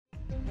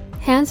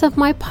Hands of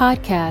My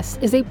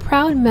Podcast is a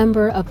proud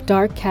member of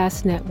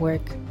Darkcast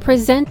Network,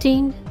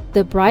 presenting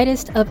the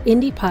brightest of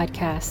indie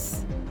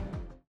podcasts.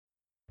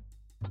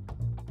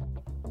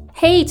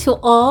 Hey to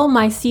all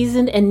my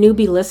seasoned and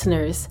newbie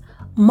listeners.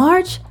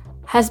 March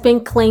has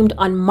been claimed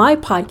on my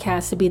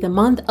podcast to be the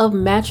month of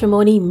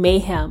matrimony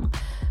mayhem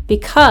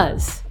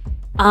because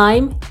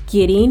I'm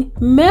getting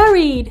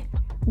married.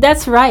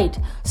 That's right.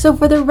 So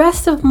for the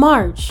rest of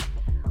March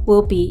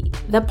will be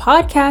the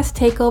podcast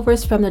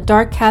takeovers from the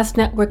Darkcast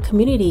Network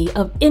community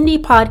of indie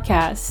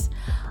podcasts.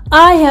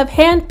 I have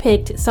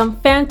handpicked some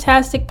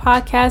fantastic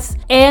podcasts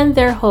and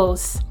their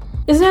hosts.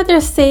 Isn't that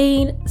they're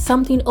saying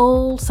something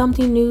old,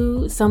 something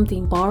new,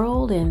 something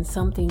borrowed, and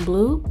something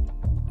blue?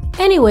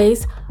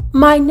 Anyways,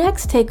 my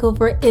next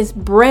takeover is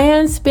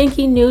brand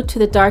spanking new to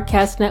the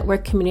Darkcast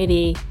Network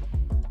community.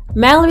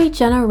 Mallory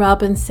Jenna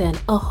Robinson,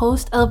 a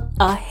host of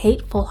A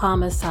Hateful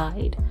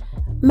Homicide.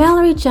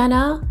 Mallory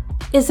Jenna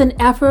is an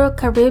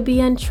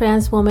Afro-Caribbean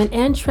trans woman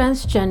and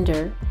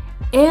transgender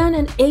and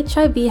an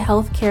HIV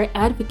healthcare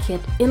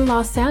advocate in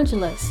Los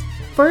Angeles,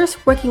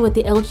 first working with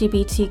the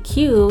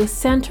LGBTQ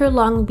Center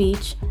Long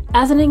Beach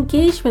as an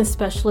engagement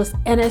specialist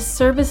and a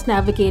service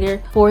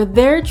navigator for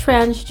their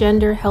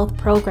transgender health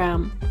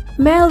program.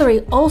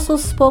 Mallory also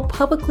spoke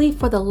publicly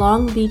for the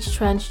Long Beach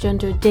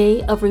Transgender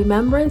Day of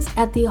Remembrance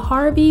at the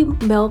Harvey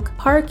Milk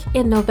Park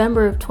in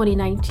November of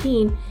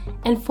 2019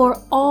 and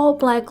for All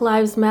Black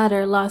Lives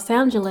Matter Los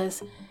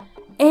Angeles,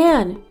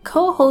 and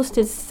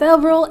co-hosted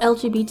several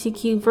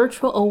LGBTQ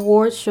virtual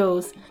award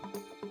shows.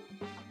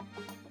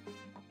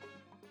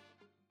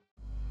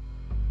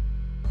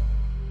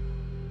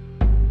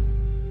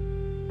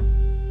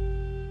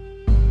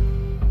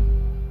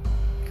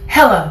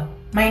 Hello,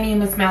 my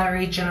name is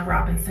Mallory Jenna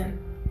Robinson.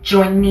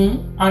 Join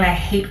me on A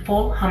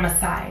Hateful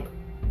Homicide,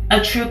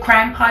 a true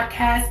crime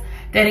podcast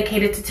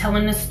dedicated to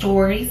telling the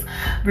stories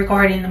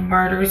regarding the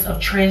murders of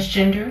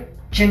transgender,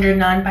 gender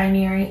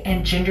non-binary,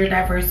 and gender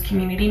diverse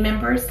community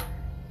members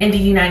in the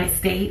United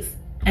States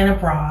and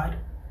abroad.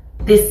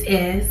 This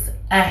is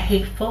A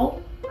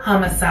Hateful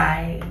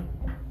Homicide.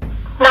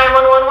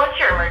 911, what's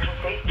your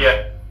emergency?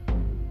 Yeah.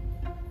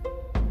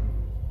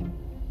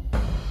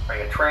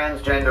 A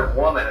transgender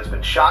woman has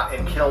been shot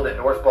and killed in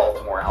North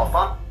Baltimore.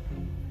 Alpha?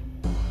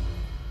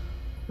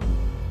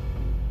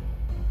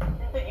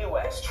 In the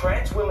U.S.,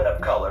 trans women of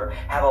color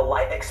have a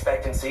life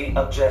expectancy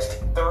of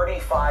just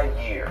 35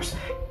 years.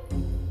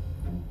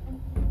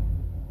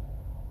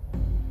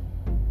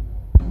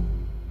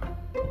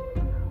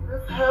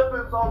 This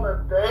happens on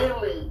a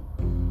daily.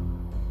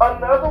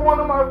 Another one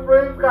of my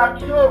friends got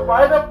killed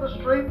right up the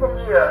street from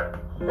here.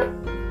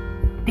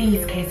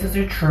 These cases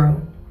are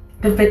true.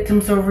 The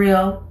victims are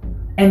real,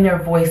 and their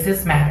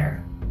voices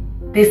matter.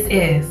 This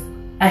is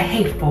A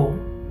Hateful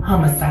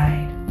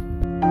Homicide.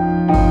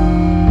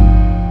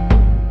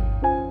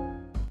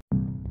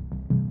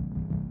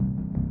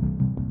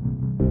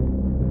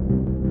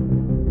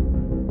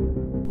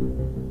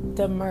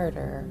 The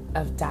murder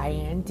of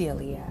Diane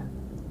Delia.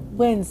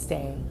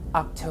 Wednesday,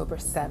 October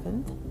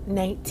 7th,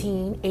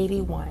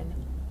 1981.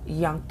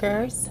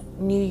 Yonkers,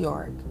 New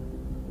York.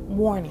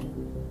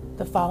 Warning: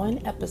 the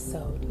following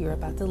episode you're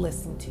about to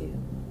listen to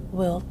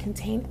will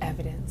contain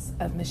evidence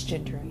of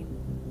misgendering.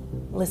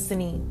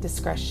 Listening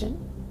discretion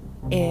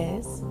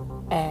is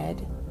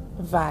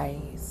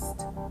advised.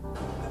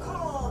 To call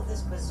all of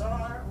this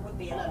bizarre would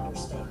be an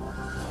understatement.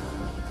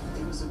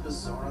 It was a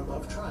bizarre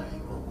love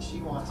triangle. She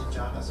wanted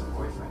John as a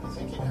boyfriend. I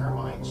think in her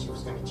mind she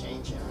was going to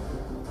change him.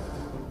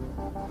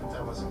 But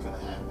that wasn't going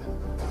to happen.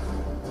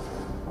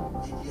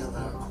 He'd yell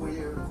out,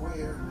 queer,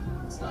 queer.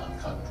 It's not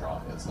cut and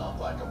dry. It's not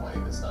black and white.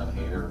 It's not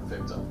hater,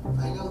 victim.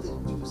 I know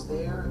that he was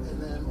there,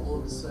 and then all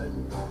of a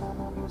sudden,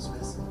 he was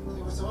missing.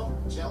 It was all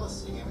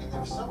jealousy. I mean, there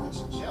was so much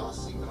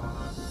jealousy going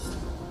on.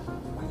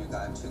 When you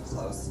got too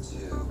close to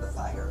the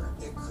fire,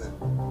 it could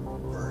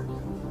burn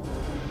you.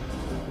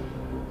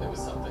 It was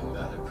something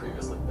that had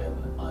previously been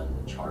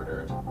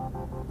unchartered.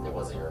 It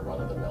wasn't your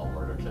run-of-the-mill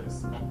murder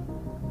case.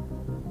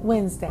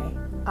 Wednesday,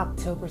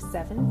 October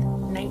 7th,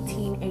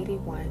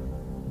 1981.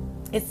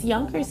 It's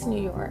Yonkers,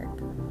 New York,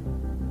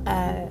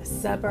 a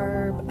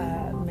suburb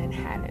of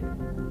Manhattan.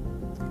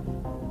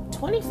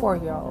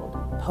 24-year-old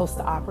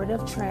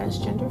post-operative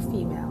transgender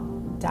female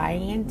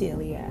Diane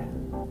Delia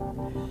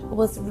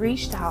was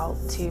reached out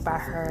to by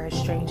her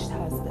estranged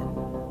husband,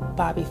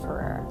 Bobby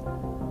Ferrer,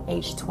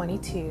 age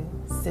 22,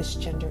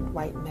 cisgendered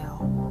white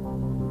male.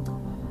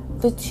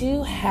 The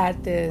two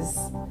had this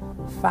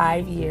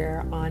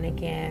 5-year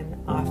on-again,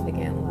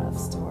 off-again love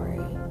story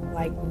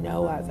like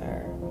no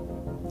other.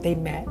 They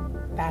met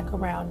back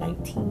around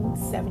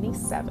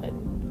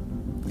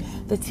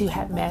 1977. The two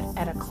had met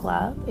at a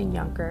club in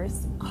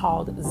Yonkers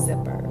called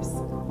Zippers.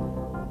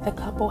 The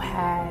couple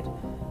had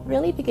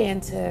really began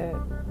to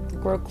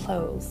grow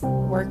close,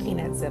 working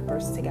at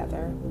Zippers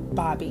together.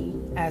 Bobby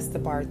as the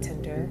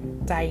bartender,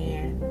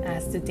 Diane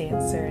as the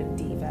dancer and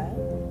diva.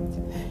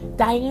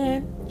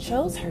 Diane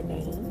chose her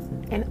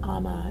name in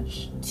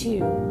homage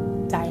to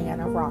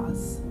Diana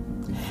Ross.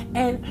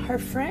 And her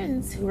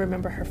friends who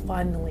remember her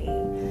fondly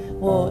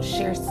will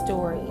share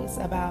stories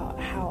about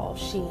how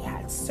she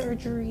had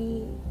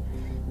surgery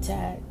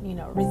to,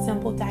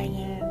 resemble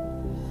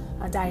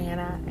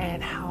Diana,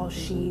 and how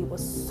she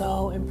was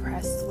so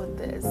impressed with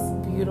this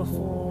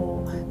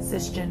beautiful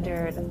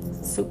cisgendered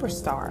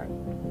superstar.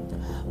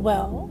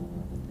 Well,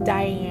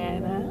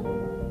 Diana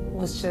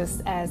was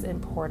just as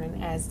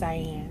important as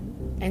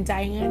Diane, and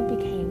Diane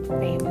became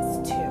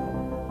famous too.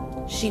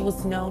 She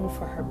was known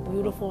for her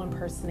beautiful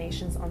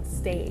impersonations on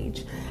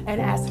stage,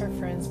 and as her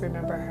friends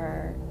remember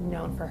her,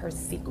 known for her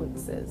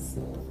sequences.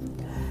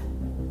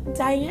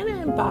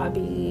 Diana and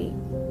Bobby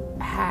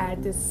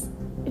had this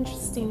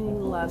interesting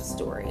love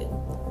story.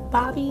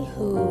 Bobby,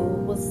 who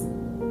was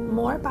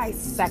more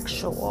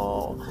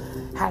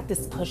bisexual, had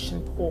this push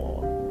and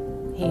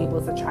pull. He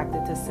was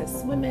attracted to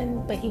cis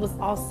women, but he was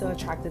also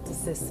attracted to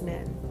cis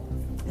men.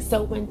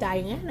 So when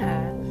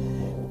Diana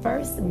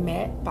first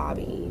met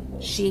Bobby,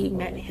 she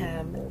met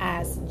him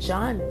as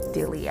John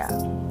Delia.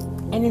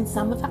 And in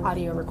some of the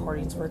audio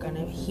recordings we're going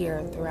to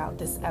hear throughout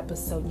this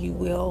episode, you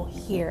will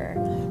hear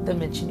the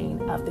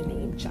mentioning of the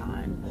name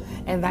John.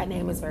 And that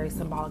name is very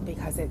symbolic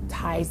because it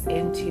ties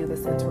into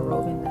this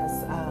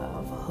interwovenness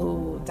of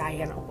who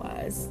Diana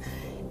was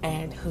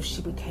and who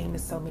she became to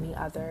so many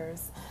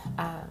others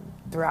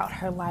throughout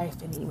her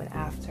life and even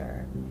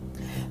after.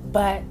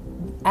 But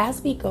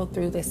as we go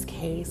through this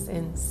case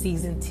in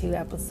season 2,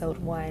 episode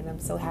 1, I'm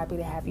so happy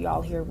to have you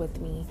all here with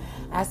me.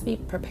 As we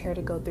prepare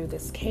to go through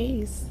this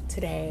case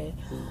today,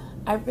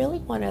 I really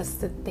want us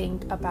to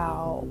think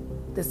about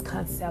this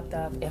concept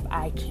of if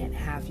I can't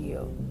have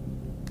you.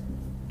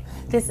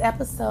 This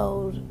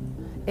episode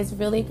is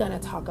really going to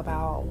talk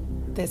about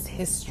this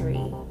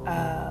history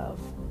of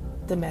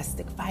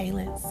domestic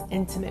violence,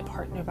 intimate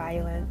partner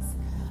violence,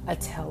 a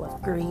tale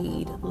of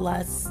greed,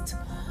 lust,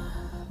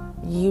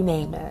 you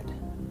name it.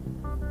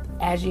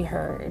 As you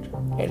heard,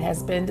 it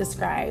has been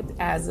described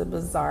as a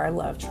bizarre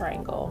love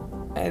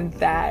triangle, and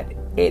that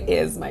it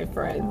is, my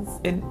friends,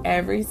 in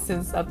every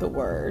sense of the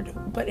word,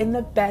 but in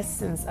the best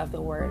sense of the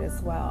word as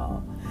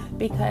well,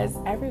 because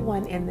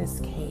everyone in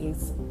this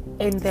case,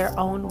 in their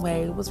own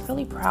way, was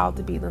really proud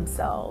to be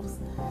themselves.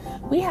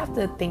 We have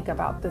to think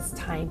about this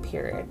time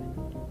period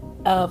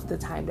of the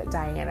time that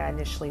Diana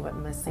initially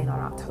went missing on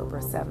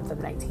October 7th of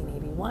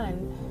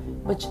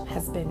 1981, which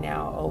has been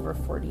now over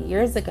 40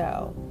 years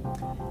ago.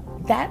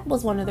 That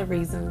was one of the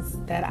reasons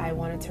that I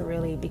wanted to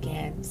really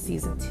begin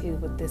season 2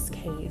 with this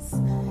case.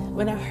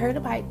 When I heard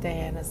about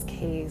Diana's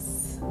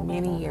case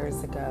many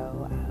years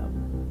ago,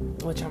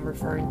 which I'm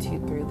referring to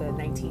through the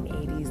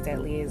 1980s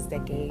Delia's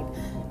Decade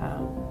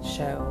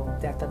show,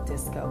 Death of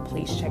Disco.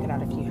 Please check it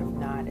out if you have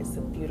not. It's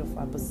a beautiful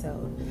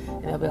episode,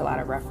 and there'll be a lot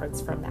of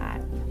reference from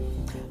that.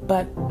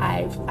 But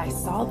I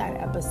saw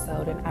that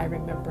episode, and I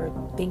remember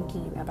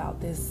thinking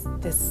about this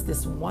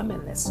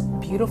woman, this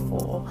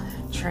beautiful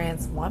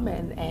trans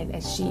woman,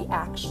 and she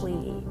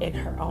actually, in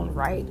her own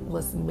right,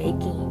 was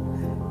making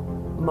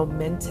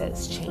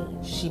momentous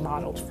change. She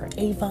modeled for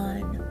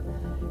Avon.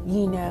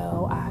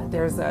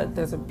 There's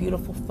a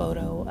beautiful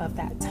photo of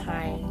that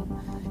time.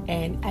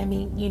 And I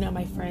mean,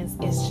 my friends,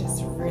 it's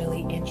just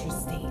really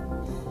interesting.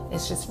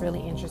 It's just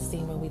really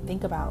interesting when we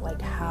think about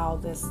like how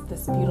this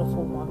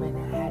beautiful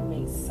woman had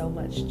made so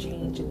much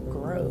change and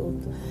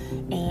growth,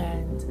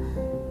 and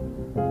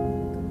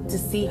to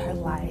see her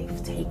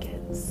life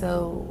taken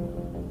so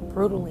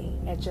brutally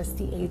at just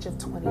the age of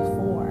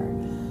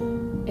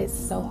 24, it's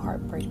so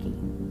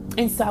heartbreaking.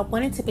 And so I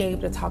wanted to be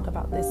able to talk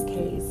about this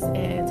case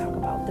and talk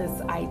about this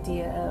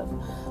idea of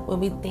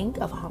when we think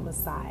of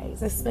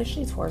homicides,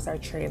 especially towards our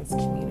trans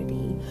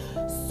community,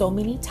 so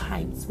many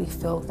times we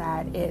feel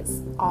that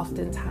it's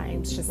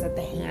oftentimes just at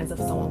the hands of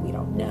someone we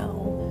don't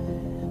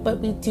know. But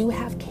we do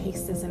have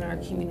cases in our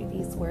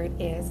communities where it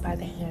is by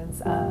the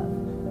hands of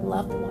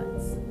loved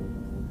ones.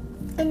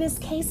 And this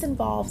case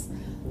involves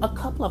a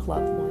couple of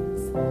loved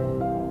ones.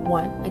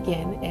 One,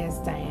 again, is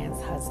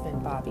Diane's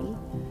husband, Bobby.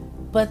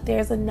 But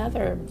there's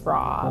another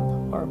Bob,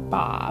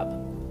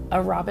 a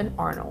Robin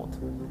Arnold,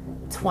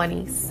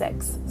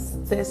 26,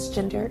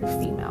 cisgendered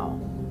female.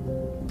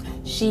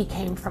 She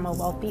came from a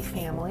wealthy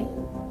family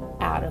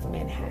out of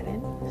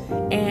Manhattan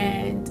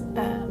and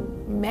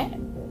met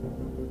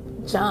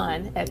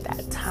John at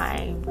that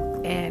time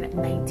in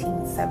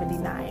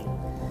 1979.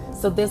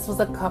 So this was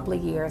a couple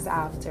of years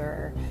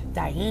after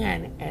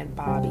Diane and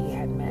Bobby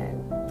had met.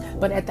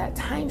 But at that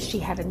time, she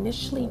had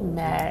initially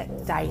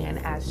met Diane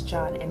as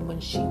John. And when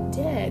she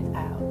did,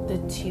 the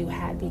two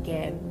had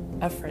began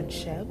a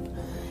friendship.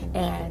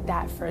 And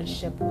that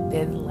friendship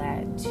then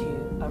led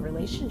to a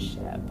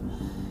relationship.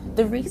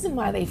 The reason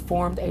why they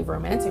formed a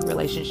romantic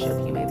relationship,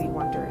 you may be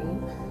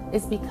wondering,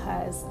 is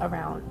because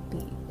around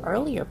the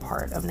earlier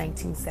part of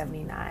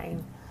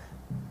 1979,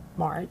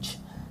 March,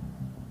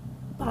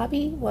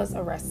 Bobby was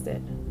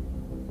arrested,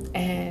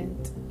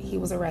 and he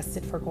was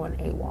arrested for going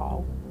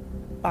AWOL.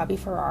 Bobby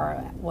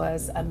Ferrara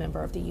was a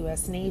member of the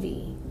U.S.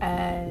 Navy,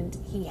 and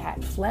he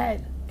had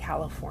fled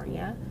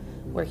California,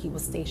 where he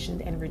was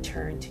stationed, and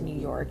returned to New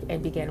York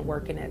and began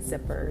working at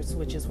Zippers,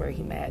 which is where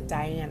he met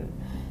Diane.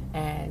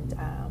 And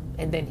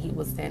and then he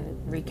was then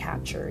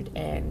recaptured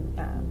and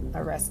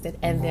arrested,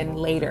 and then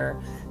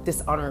later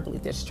dishonorably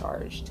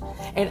discharged.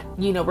 And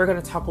we're going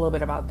to talk a little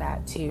bit about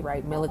that too,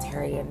 right?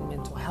 Military and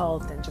mental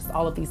health and just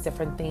all of these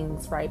different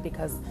things, right?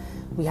 Because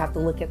we have to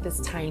look at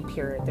this time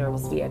period. There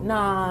was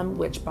Vietnam,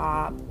 which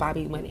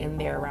Bobby went in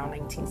there around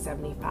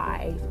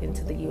 1975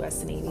 into the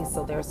U.S. Navy.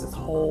 So there's this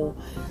whole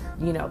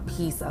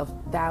piece of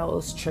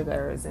those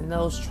triggers and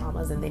those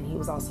traumas, and then he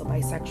was also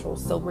bisexual.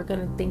 So we're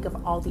going to think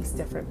of all these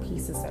different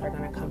pieces that are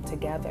going to come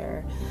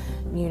together,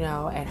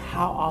 and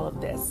how all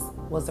of this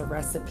was a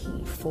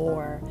recipe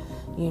for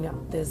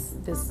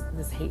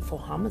this hateful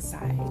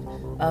homicide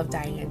of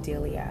Diane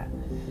Delia.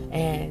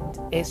 And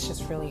it's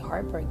just really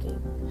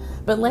heartbreaking.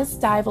 But let's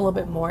dive a little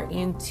bit more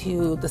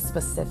into the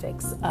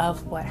specifics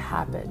of what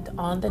happened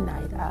on the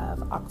night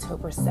of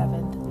October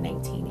 7th,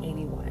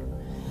 1981.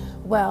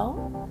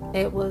 Well,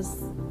 it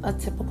was a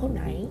typical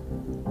night.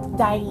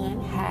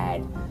 Diane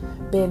had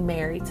been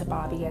married to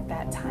Bobby at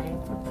that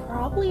time for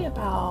probably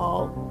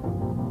about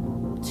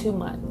 2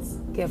 months,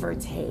 give or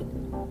take.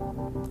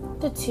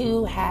 The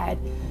two had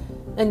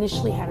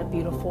initially had a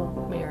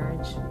beautiful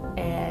marriage,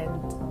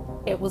 and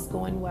it was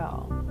going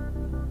well.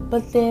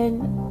 But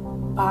then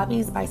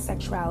Bobby's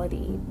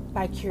bisexuality,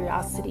 by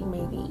curiosity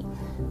maybe,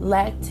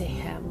 led to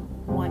him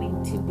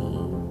wanting to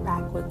be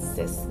back with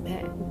cis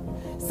men.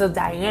 So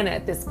Diana,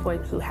 at this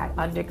point, who had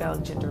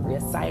undergone gender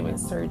reassignment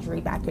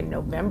surgery back in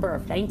November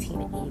of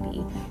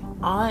 1980,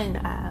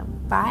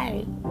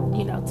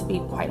 to be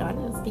quite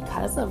honest,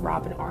 because of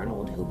Robin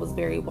Arnold, who was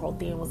very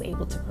wealthy and was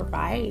able to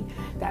provide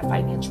that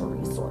financial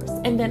resource.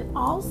 And then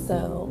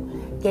also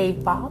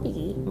gave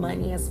Bobby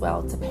money as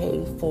well to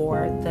pay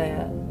for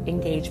the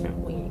engagement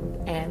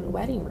ring and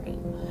wedding ring.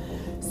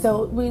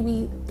 So when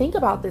we think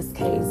about this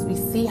case, we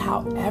see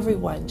how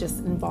everyone just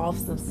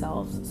involves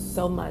themselves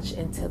so much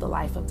into the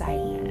life of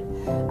Diane.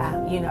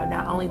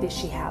 Not only did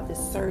she have this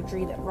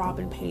surgery that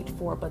Robin paid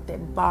for, but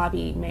then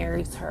Bobby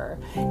marries her.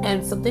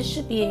 And so this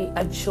should be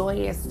a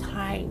joyous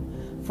time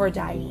for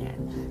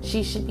Diane.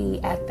 She should be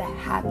at the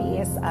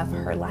happiest of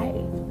her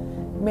life.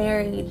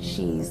 Married,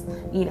 she's,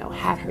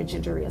 had her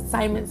gender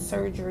reassignment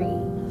surgery.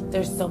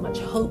 There's so much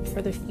hope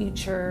for the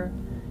future.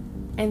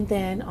 And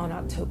then on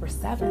October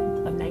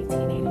 7th of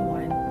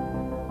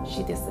 1981,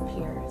 she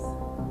disappears.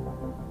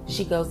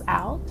 She goes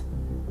out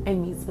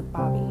and meets with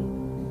Bobby.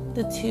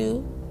 The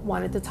two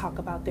wanted to talk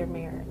about their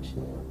marriage.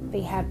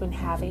 They had been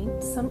having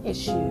some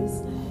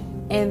issues,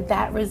 and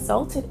that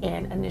resulted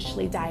in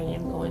initially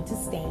Diane going to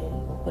stay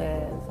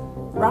with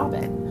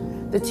Robin.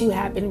 The two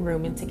had been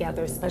rooming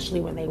together,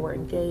 especially when they were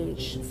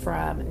engaged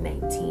from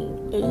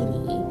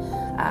 1980,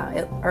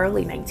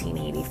 early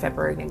 1980,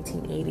 February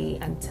 1980,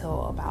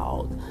 until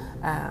about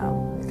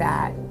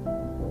that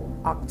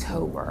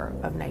October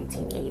of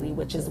 1980,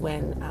 which is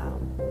when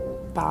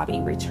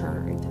Bobby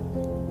returned.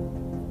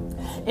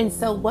 And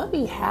so what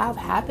we have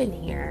happen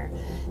here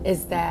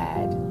is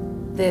that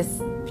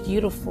this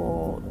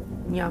beautiful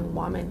young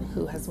woman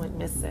who has went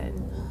missing,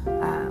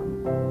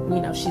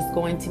 she's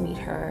going to meet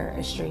her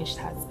estranged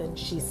husband.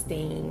 She's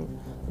staying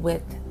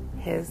with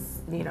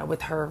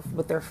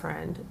with their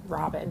friend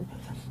Robin.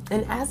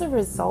 And as a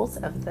result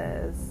of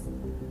this,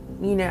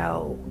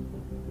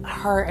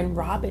 her and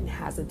Robin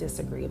has a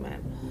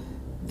disagreement.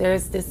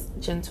 There's this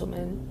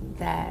gentleman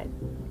that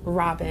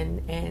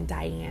Robin and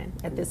Diane,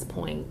 at this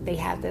point, they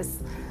had this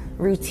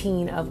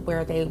routine of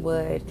where they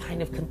would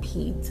kind of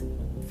compete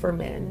for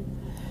men.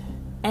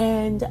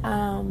 And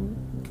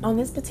on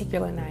this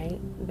particular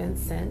night,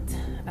 Vincent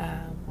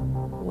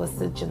was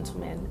the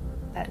gentleman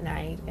that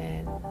night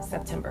in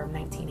September of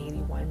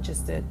 1981,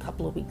 just a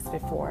couple of weeks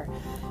before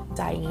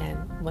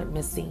Diane went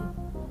missing.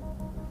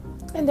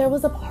 And there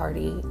was a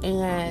party,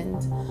 and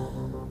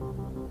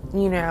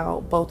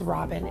both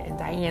Robin and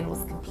Diane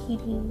was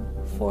competing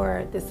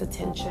for this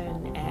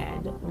attention,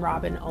 and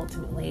Robin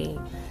ultimately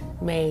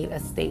made a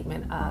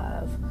statement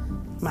of,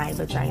 "My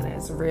vagina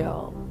is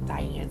real,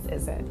 Diane's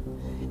isn't."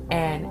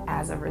 And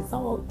as a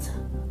result,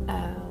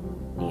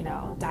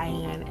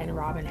 Diane and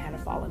Robin had a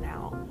falling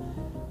out.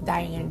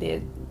 Diane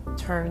did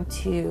turn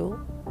to,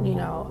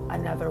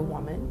 another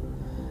woman,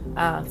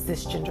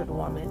 cisgendered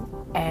woman,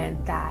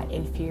 and that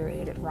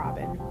infuriated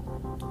Robin,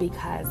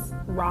 because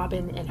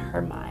Robin, in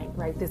her mind,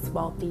 right, this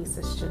wealthy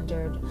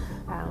cisgendered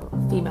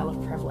female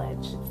of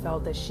privilege,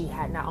 felt that she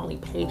had not only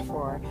paid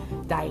for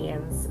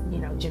Diane's,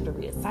 gender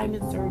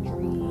reassignment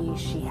surgery,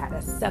 she had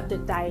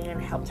accepted Diane,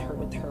 helped her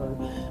with her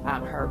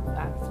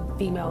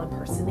female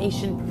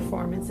impersonation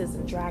performances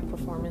and drag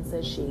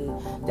performances. She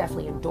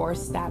definitely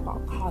endorsed that,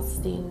 bought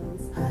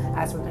costumes,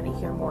 as we're going to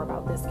hear more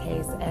about this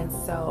case. And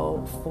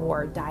so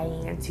for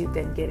Diane to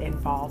then get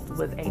involved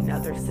with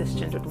another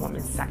cisgendered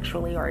woman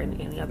sexually or in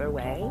any other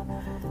way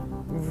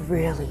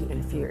really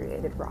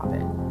infuriated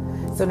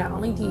Robin. So not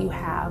only do you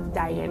have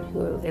Diane,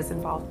 who is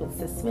involved with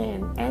cis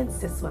men and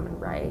cis women,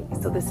 right?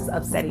 So this is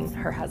upsetting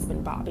her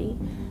husband, Bobby,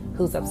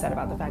 who's upset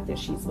about the fact that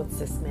she's with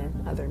cis men,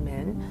 other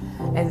men.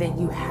 And then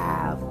you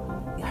have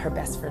her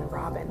best friend,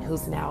 Robin,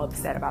 who's now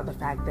upset about the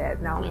fact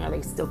that not only are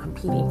they still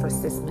competing for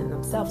cis men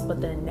themselves,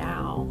 but then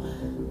now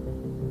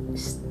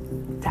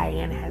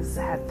Diane has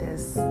had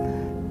this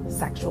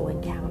sexual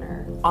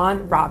encounter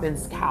on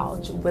Robin's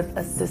couch with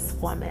a cis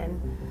woman.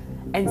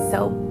 And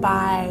so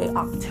by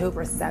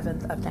October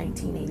 7th of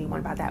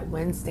 1981, by that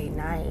Wednesday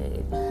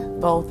night,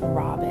 both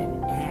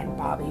Robin and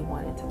Bobby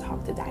wanted to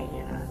talk to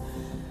Diana.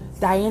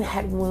 Diane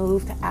had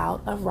moved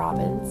out of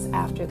Robin's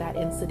after that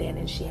incident,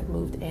 and she had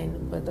moved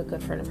in with a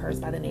good friend of hers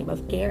by the name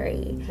of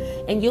Gary.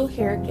 And you'll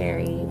hear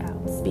Gary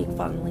speak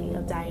fondly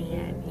of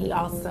Diane. He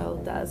also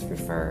does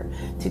refer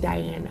to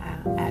Diane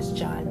as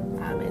John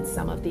in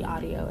some of the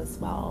audio as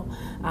well,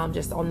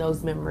 just on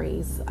those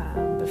memories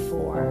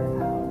before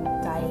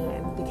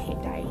Diane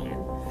became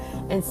Diane.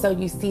 And so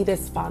you see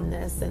this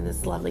fondness and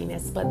this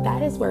loveliness, but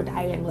that is where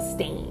Diane was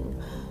staying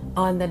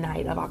on the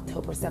night of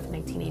October 7,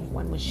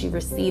 1981, when she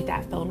received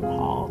that phone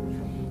call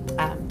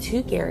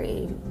to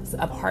Gary's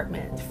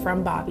apartment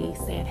from Bobby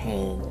saying,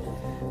 hey,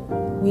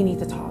 we need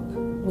to talk.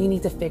 We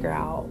need to figure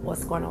out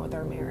what's going on with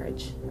our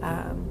marriage.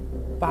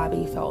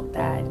 Bobby felt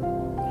that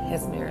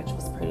his marriage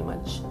was pretty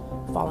much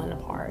falling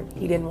apart.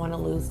 He didn't want to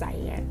lose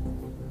Diane.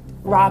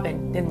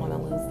 Robin didn't want to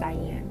lose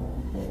Diane.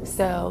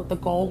 So the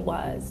goal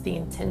was, the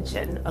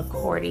intention,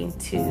 according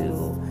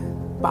to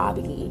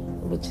Bobby,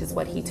 which is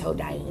what he told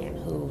Diane,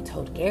 who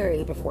told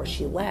Gary before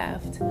she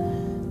left,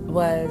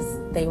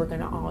 was they were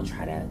going to all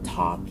try to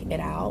talk it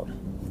out,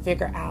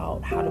 figure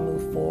out how to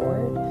move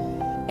forward.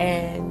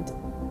 And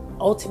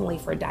ultimately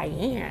for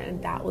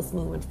Diane, that was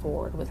moving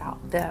forward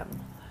without them.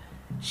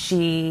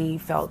 She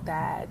felt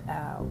that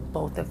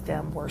both of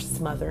them were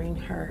smothering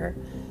her.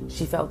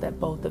 She felt that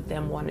both of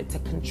them wanted to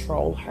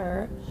control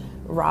her.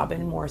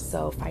 Robin more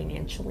so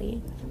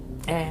financially,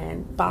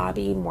 and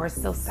Bobby more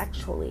so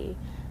sexually.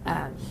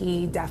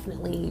 He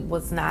definitely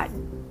was not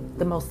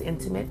the most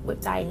intimate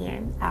with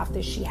Diane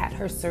after she had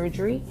her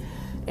surgery.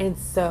 And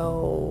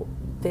so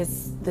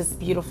this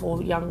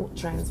beautiful young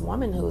trans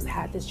woman who's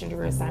had this gender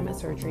reassignment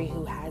surgery,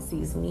 who has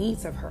these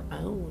needs of her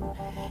own,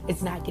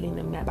 is not getting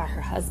them met by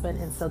her husband.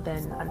 And so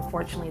then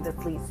unfortunately this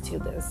leads to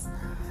this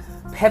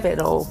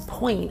pivotal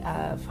point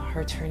of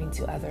her turning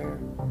to other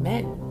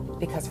men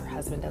because her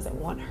husband doesn't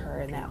want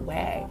her in that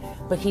way,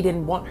 but he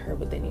didn't want her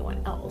with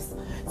anyone else.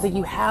 So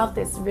you have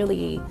this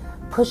really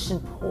push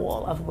and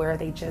pull of where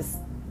they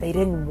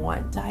didn't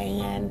want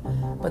Diane,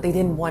 but they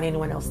didn't want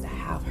anyone else to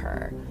have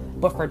her.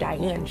 But for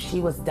Diane, she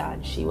was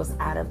done. She was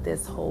out of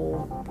this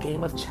whole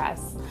game of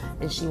chess,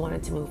 and she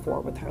wanted to move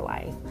forward with her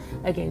life.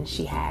 Again,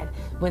 she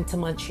went to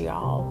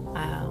Montreal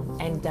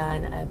and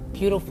done a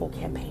beautiful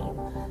campaign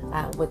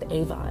with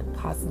Avon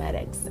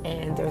Cosmetics.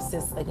 And there's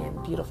this, again,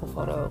 beautiful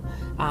photo,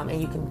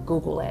 and you can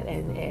Google it,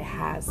 and it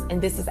has,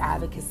 and this is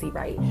advocacy,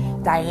 right?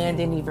 Diane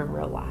didn't even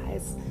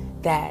realize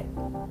that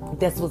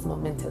this was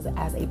momentous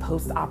as a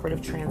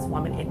post-operative trans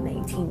woman in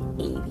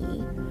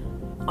 1980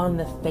 on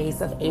the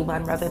face of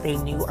Avon, whether they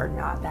knew or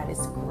not. That is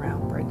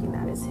groundbreaking.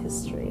 That is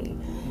history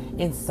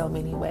in so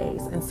many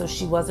ways. And so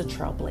she was a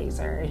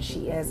trailblazer, and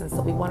she is. And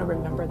so we want to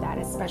remember that,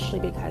 especially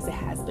because it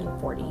has been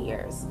 40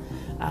 years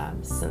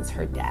since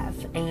her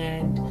death.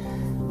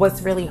 And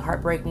what's really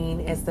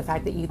heartbreaking is the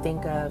fact that you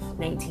think of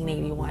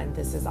 1981.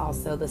 This is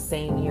also the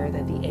same year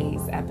that the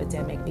AIDS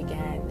epidemic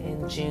began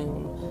in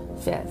June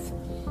 5th.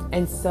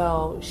 And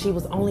so she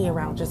was only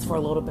around just for a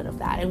little bit of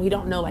that. And we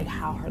don't know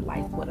how her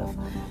life would have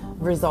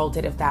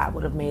resulted, if that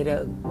would have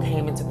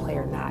came into play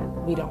or not.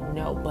 We don't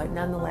know. But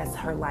nonetheless,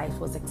 her life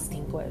was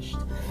extinguished.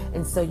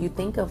 And so you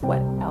think of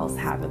what else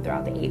happened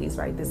throughout the 80s,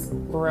 right? This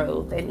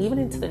growth. And even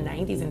into the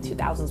 90s and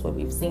 2000s, where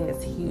we've seen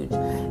this huge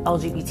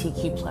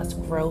LGBTQ plus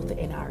growth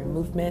in our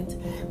movement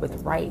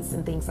with rights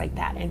and things like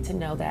that. And to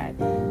know that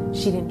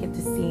she didn't get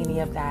to see any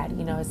of that,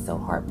 is so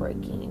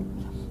heartbreaking.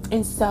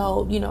 And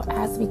so,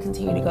 as we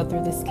continue to go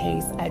through this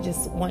case, I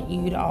just want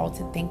you to all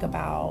to think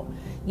about,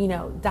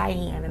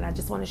 Diane. And I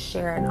just want to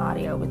share an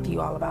audio with you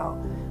all about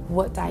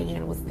what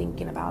Diane was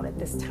thinking about at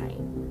this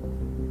time.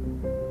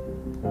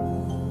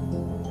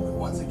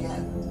 Once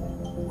again,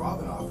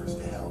 Robin offers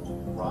to help.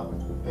 Robin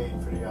paid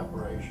for the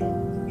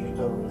operation. She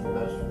thought it was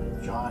best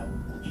for John,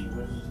 and she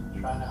was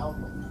trying to help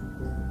him.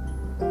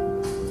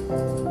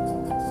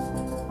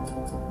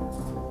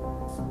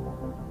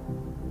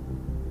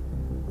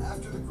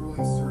 After the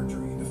grueling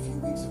surgery and a few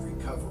weeks of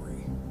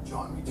recovery,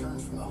 John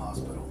returns from the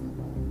hospital,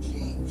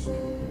 changed.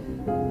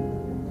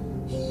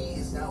 He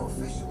is now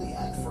officially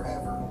and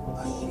forever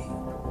a she.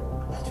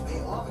 And to pay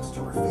homage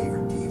to her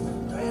favorite diva,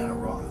 Diana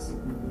Ross,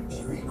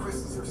 she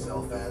rechrists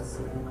herself as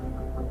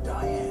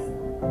Diane.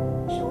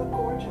 She looked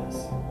gorgeous.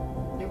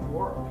 It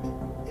worked.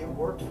 It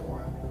worked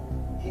for him.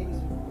 He was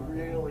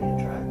really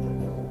attractive.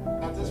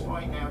 At this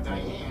point now,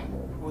 Diane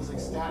was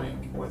ecstatic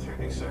with her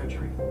new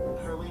surgery,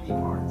 her lady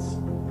parts.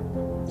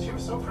 She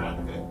was so proud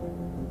of it,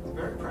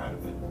 very proud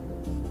of it.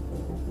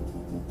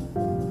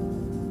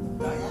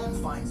 Diane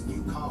finds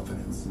new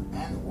confidence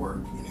and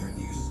work in her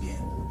new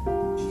skin.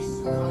 She's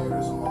soon hired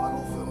as a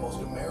model for the most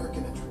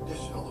American and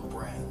traditional of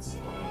brands.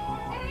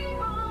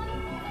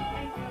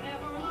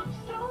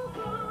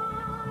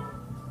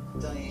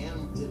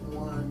 Diane did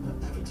one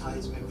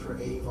advertisement for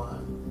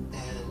Avon,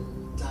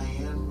 and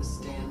Diane was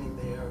standing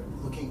there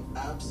looking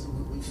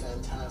absolutely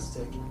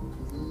fantastic.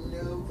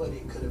 Nobody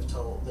could have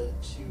told that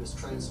she was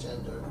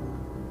transgender.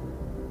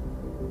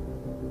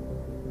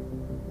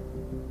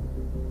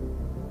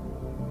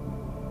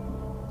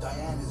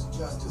 Diane is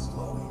just as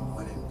glowing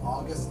when in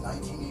August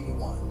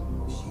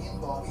 1981, she and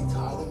Bobby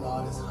tie the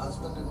knot as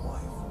husband and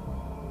wife.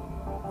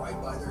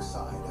 Right by their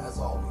side, as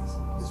always,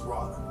 is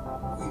Robin,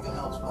 who even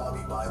helps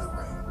Bobby buy the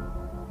ring.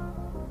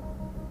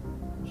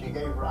 She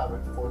gave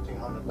Robert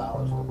 $1,400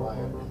 to buy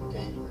an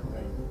engagement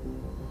ring.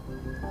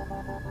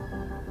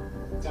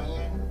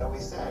 Diane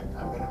always said,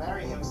 I'm going to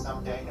marry him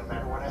someday, no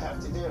matter what I have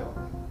to do.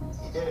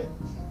 He did it.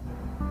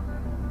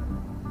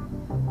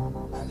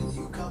 And the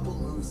new couple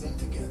moves in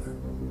together,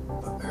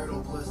 but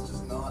marital bliss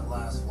does not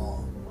last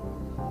long.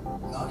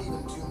 Not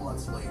even 2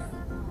 months later,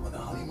 when the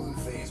honeymoon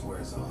phase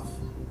wears off,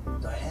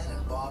 Diane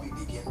and Bobby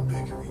begin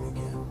bickering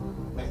again.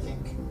 I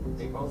think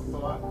they both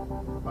thought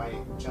by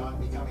John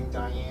becoming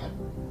Diane,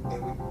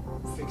 it would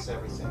fix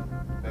everything,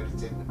 but it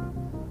didn't.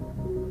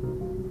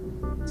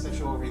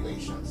 Sexual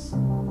relations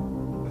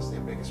was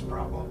their biggest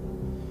problem,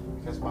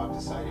 because Bob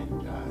decided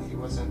he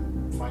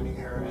wasn't finding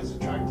her as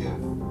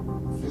attractive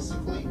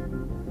physically,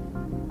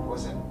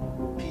 wasn't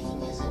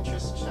piquing his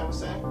interest, shall we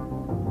say,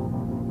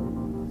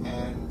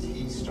 and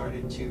he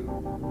started to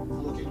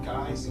look at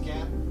guys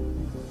again.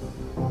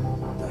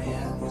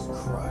 Diane is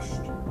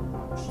crushed.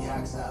 She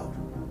acts out,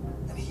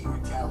 and he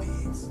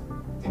retaliates.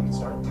 They would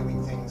start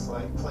doing things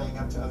like playing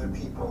up to other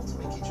people to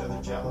make each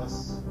other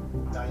jealous.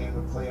 Diane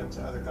would play up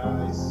to other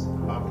guys.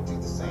 Bob would do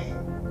the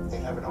same.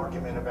 They'd have an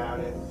argument about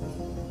it.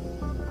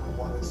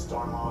 One would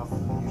storm off,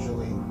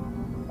 usually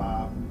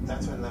Bob.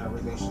 That's when the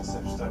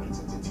relationship started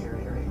to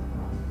deteriorate.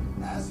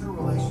 As her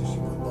relationship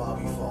with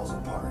Bobby falls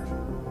apart,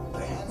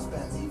 Diane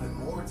spends even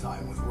more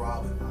time with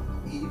Robin,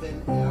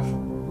 even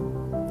after.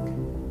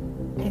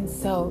 And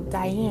so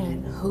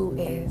Diane, who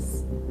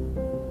is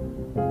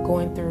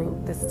going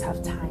through this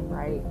tough time,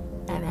 right?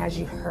 And as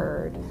you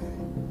heard,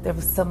 there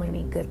were so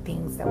many good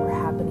things that were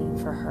happening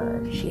for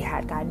her. She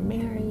had gotten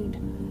married.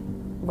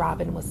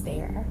 Robin was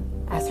there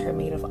as her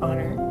maid of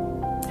honor,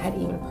 had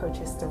even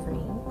purchased a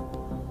ring.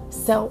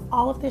 So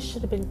all of this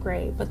should have been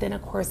great. But then,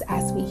 of course,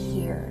 as we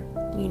hear,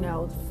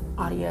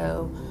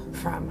 audio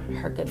from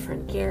her good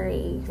friend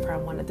Gary,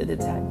 from one of the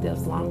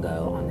detectives,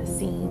 Longo, on the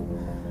scene,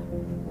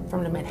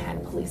 from the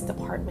Manhattan Police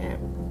Department,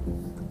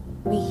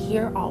 we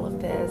hear all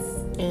of this,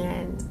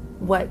 and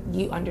what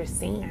you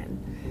understand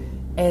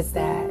is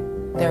that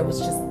there was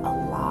just a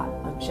lot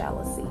of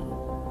jealousy.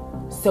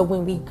 So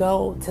when we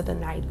go to the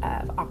night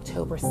of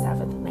October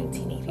 7th,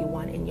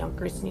 1981 in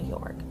Yonkers, New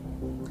York,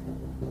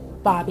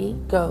 Bobby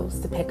goes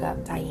to pick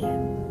up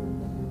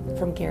Diane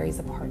from Gary's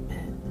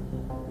apartment.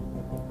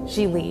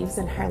 She leaves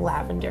in her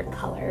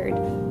lavender-colored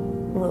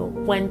little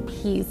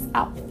one-piece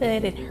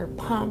outfit and her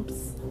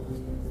pumps.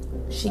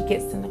 She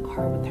gets in the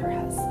car with her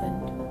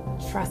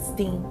husband,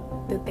 trusting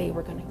that they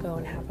were going to go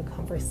and have a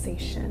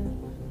conversation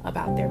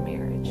about their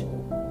marriage,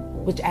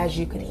 which, as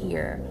you could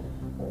hear,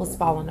 was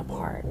falling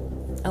apart.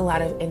 A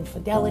lot of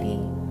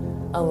infidelity,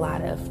 a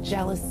lot of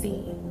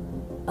jealousy,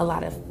 a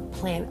lot of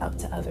playing up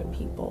to other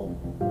people.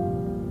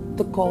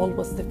 The goal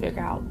was to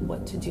figure out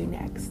what to do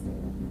next.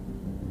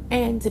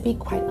 And to be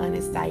quite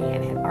honest,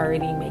 Diane had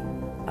already made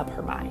up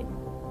her mind.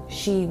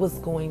 She was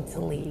going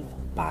to leave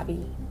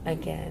Bobby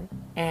again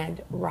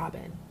and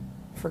Robin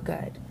for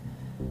good.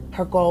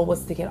 Her goal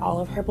was to get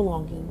all of her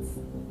belongings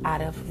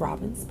out of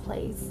Robin's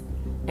place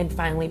and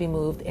finally be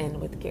moved in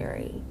with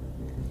Gary.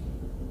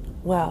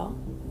 Well,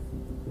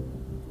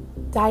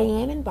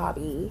 Diane and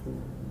Bobby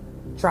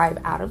drive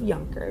out of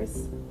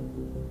Yonkers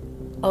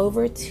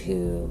over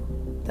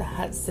to the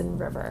Hudson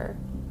River.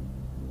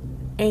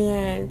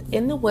 And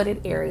in the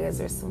wooded areas,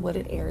 there's some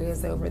wooded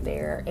areas over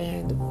there.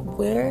 And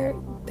where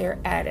they're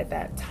at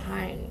that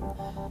time,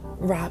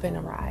 Robin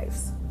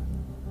arrives.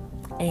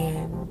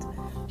 And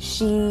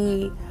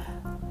she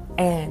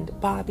and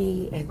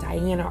Bobby and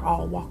Diane are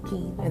all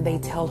walking, and they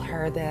tell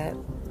her that,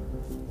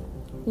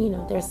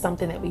 there's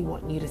something that we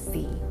want you to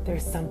see.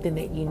 There's something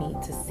that you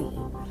need to see,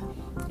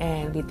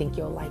 and we think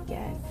you'll like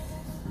it.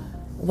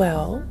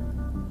 Well,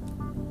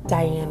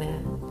 Diana,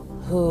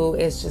 who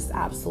is just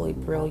absolutely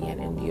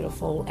brilliant and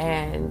beautiful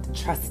and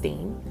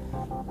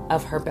trusting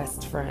of her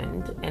best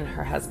friend and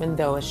her husband,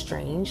 though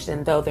estranged,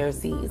 and though there's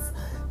these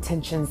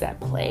tensions at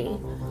play,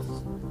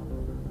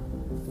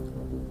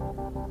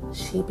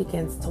 she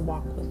begins to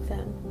walk with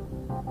them.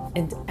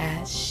 And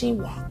as she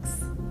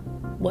walks,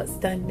 what's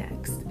done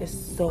next is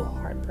so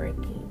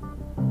heartbreaking.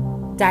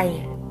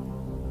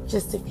 Diane,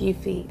 just a few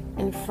feet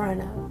in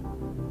front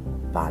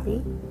of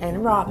Bobby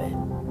and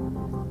Robin,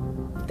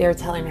 they're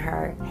telling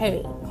her,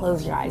 hey,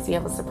 close your eyes, we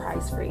have a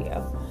surprise for you.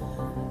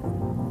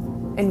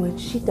 And when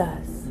she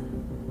does,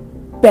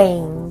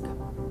 bang,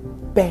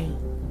 bang,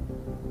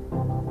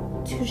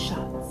 2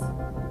 shots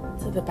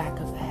to the back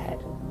of the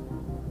head.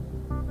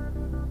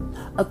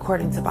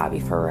 According to Bobby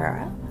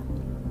Ferreira,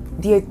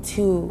 the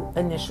 2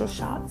 initial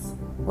shots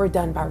were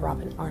done by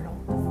Robin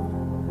Arnold.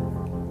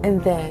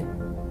 And then,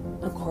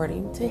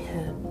 according to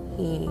him,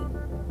 he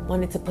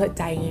wanted to put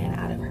Diane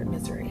out of her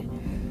misery.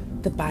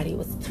 The body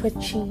was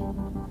twitching,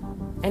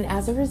 and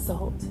as a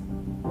result,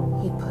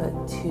 he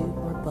put 2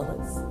 more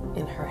bullets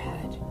in her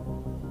head.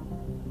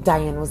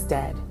 Diane was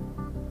dead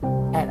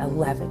at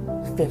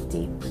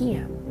 11:50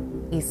 p.m.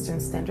 Eastern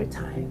Standard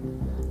Time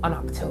on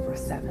October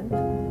 7th,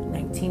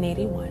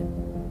 1981.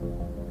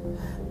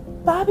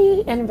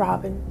 Bobby and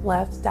Robin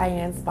left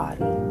Diane's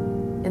body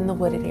in the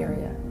wooded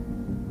area.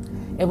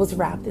 It was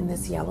wrapped in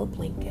this yellow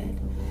blanket,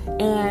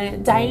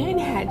 and Diane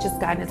had just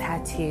gotten a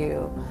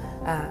tattoo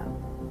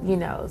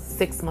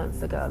 6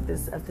 months ago of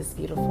this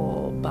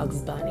beautiful Bugs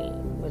Bunny,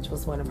 which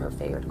was one of her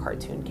favorite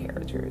cartoon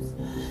characters.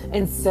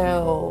 And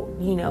so,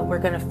 we're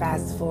going to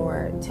fast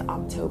forward to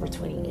October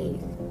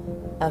 28th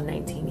of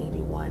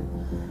 1981,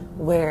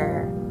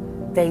 where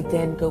they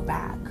then go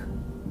back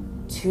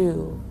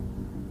to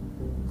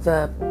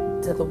the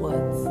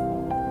woods,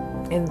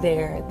 and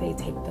there they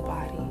take the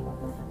body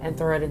and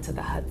throw it into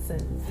the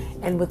Hudson.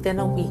 And within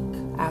a week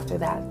after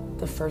that,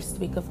 the first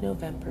week of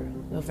November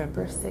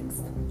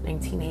 6th,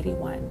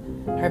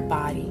 1981, her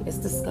body is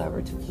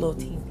discovered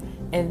floating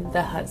in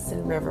the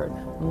Hudson River,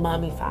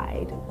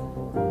 mummified.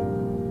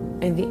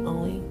 And the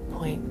only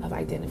point of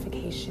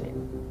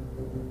identification,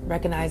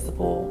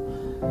 recognizable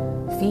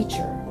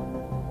feature,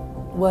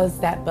 was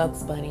that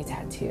Bugs Bunny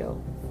tattoo.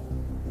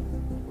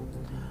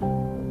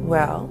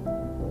 Well,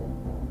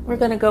 we're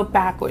going to go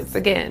backwards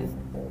again.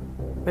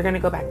 We're going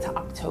to go back to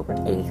October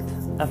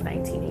 8th of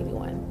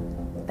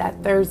 1981,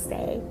 that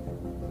Thursday.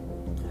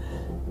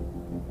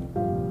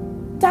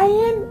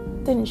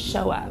 Diane didn't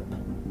show up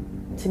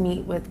to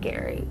meet with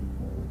Gary.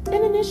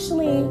 And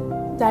initially,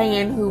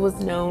 Diane, who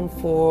was known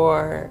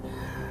for,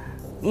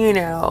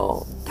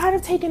 kind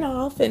of taking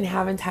off and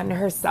having time to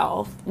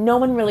herself, no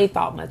one really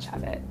thought much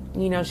of it.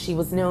 She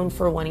was known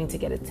for wanting to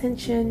get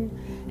attention,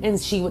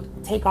 and she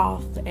would take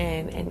off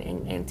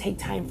and take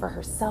time for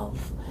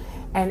herself.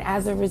 And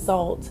as a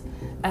result,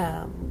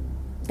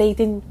 they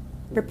didn't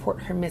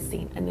report her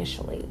missing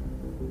initially.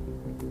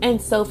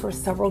 And so for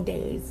several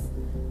days,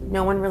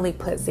 no one really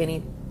puts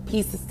any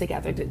pieces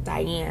together that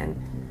Diane,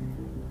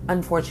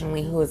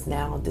 unfortunately, who is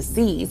now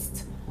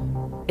deceased,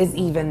 is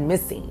even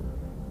missing.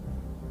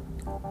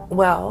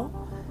 Well,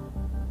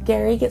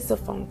 Gary gets a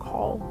phone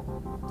call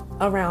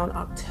around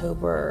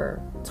October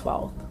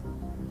 12th,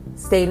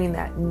 stating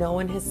that no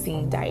one has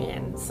seen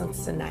Diane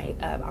since the night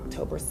of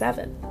October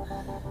 7th.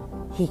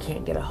 He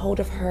can't get a hold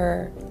of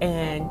her,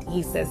 and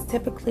he says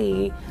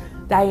typically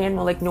Diane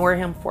will ignore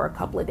him for a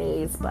couple of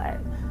days, but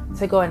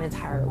to go an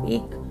entire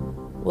week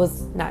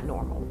was not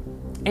normal.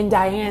 And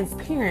Diane's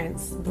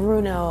parents,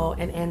 Bruno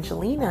and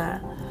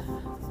Angelina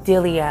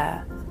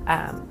Delia,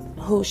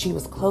 who she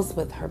was close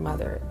with, her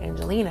mother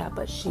Angelina,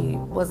 but she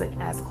wasn't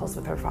as close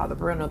with her father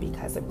Bruno,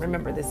 because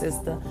remember, this is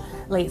the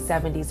late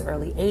 70s,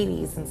 early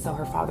 80s, and so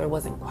her father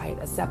wasn't quite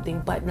accepting,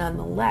 but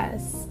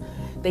nonetheless,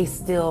 they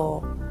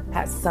still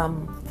had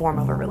some form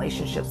of a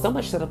relationship, so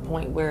much to the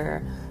point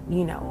where,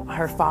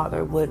 her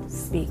father would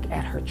speak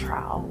at her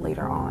trial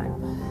later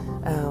on.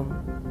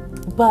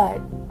 But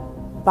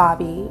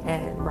Bobby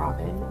and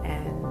Robin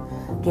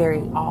and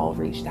Gary all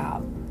reached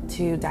out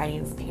to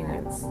Diane's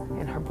parents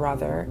and her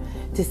brother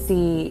to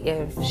see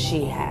if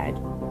they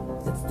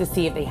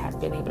had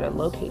been able to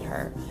locate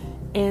her.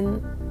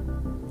 And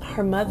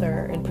her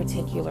mother in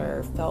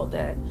particular felt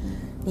that,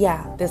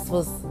 this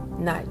was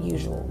not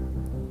usual.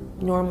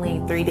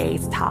 Normally 3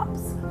 days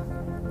tops,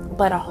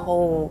 but a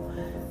whole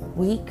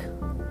week,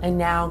 and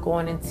now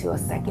going into a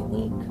second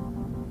week,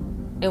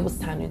 it was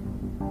time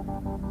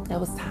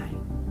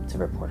to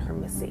report her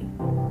missing.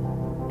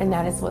 And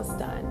that is what's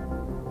done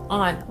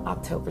on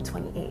October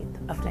 28th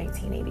of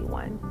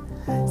 1981.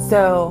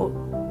 So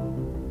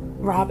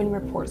Robin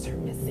reports her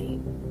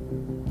missing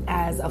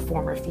as a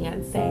former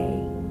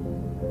fiance,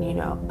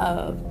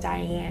 of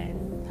Diane,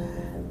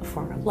 a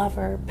former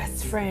lover,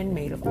 best friend,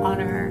 maid of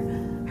honor.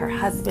 Her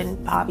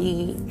husband,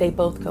 Bobby, they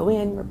both go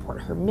in,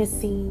 report her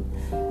missing.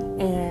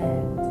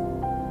 And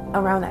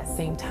around that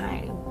same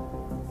time,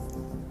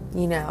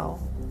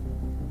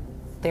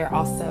 they're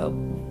also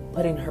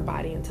putting her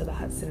body into the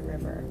Hudson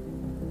River.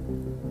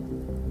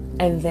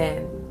 And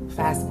then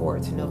fast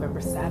forward to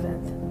November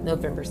 6th,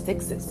 of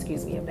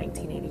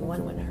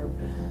 1981, when her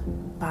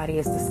body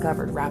is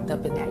discovered wrapped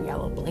up in that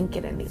yellow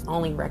blanket, and the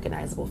only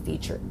recognizable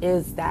feature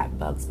is that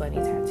Bugs Bunny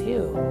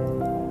tattoo.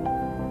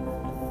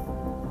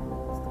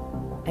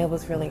 It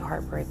was really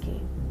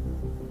heartbreaking.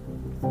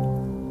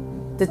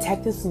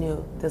 Detectives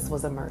knew this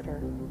was a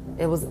murder.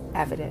 It was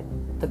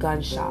evident, the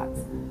gunshots.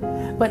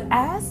 But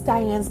as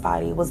Diane's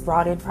body was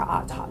brought in for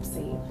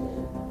autopsy,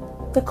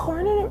 the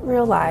coroner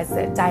realized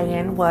that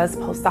Diane was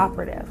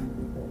post-operative.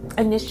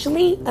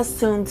 Initially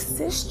assumed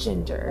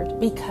cisgendered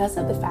because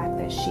of the fact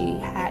that she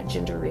had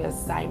gender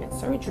reassignment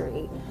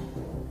surgery.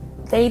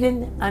 They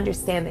didn't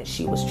understand that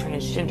she was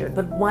transgendered.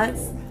 But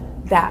once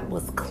that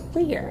was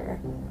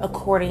clear,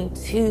 according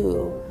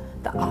to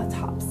the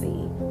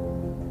autopsy,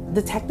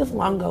 Detective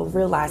Longo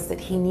realized that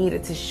he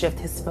needed to shift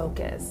his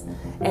focus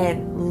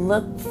and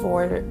look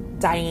for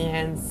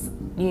Diane's,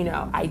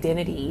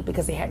 identity,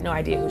 because they had no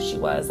idea who she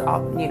was.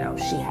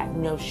 She had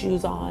no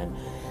shoes on.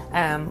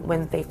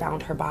 When they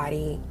found her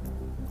body,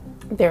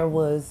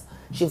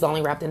 she was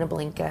only wrapped in a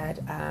blanket,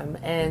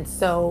 and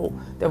so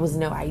there was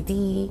no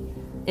ID,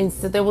 and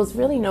so there was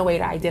really no way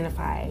to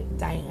identify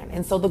Diane.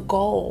 And so the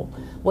goal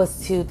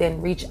was to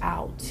then reach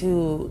out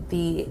to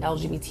the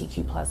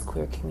LGBTQ plus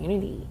queer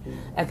community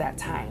at that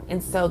time.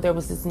 And so there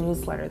was this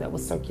newsletter that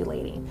was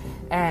circulating,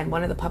 and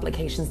one of the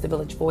publications, The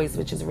Village Voice,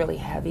 which is really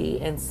heavy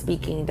in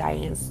speaking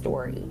Diane's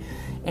story,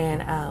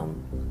 and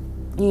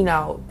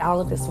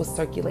all of this was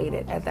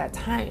circulated at that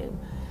time.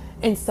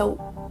 And so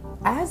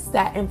as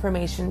that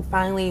information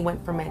finally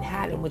went from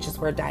Manhattan, which is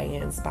where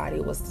Diane's body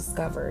was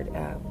discovered,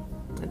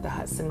 at the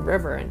Hudson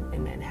River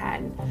in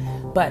Manhattan,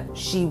 but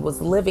she was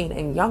living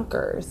in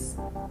Yonkers,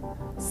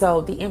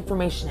 so the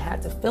information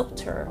had to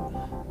filter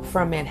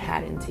from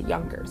Manhattan to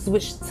Yonkers,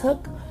 which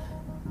took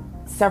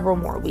several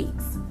more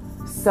weeks.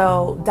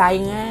 So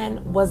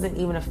Diane wasn't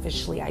even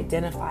officially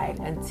identified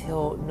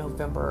until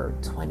November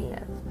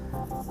 20th,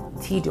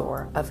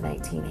 T-Door of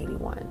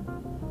 1981,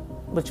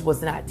 which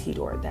was not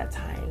T-Door at that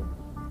time.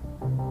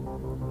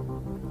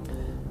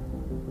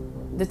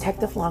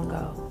 Detective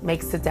Longo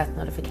makes the death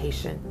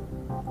notification.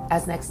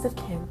 As next of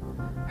kin,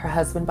 her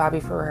husband Bobby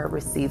Ferrer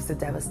receives the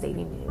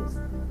devastating news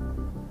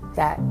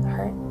that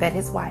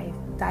his wife,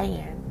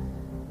 Diane,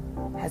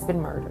 has been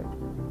murdered.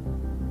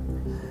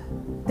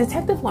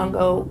 Detective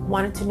Longo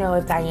wanted to know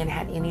if Diane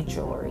had any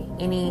jewelry,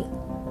 any,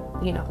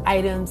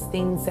 items,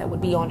 things that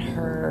would be on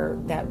her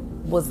that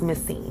was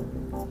missing.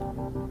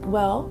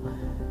 Well,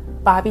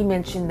 Bobby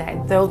mentioned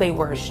that though they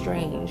were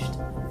estranged,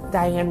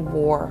 Diane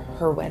wore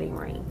her wedding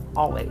ring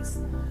always.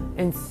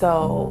 And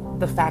so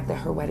the fact that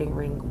her wedding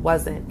ring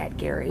wasn't at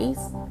Gary's,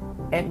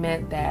 it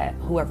meant that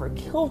whoever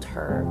killed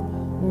her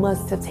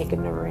must have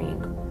taken the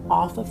ring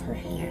off of her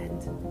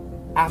hand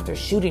after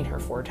shooting her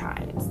 4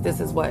 times. This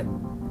is what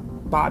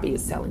Bobby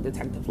is telling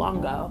Detective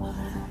Longo.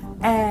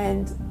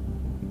 And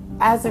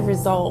as a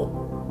result,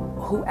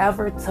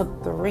 whoever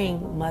took the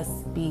ring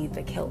must be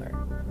the killer.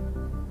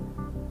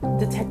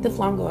 Detective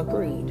Longo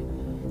agreed.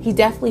 He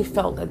definitely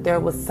felt that there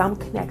was some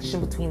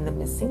connection between the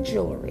missing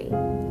jewelry,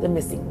 the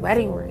missing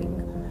wedding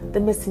ring, the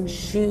missing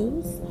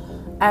shoes,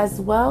 as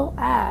well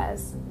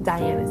as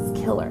Diana's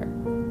killer.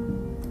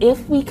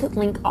 If we could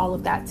link all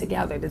of that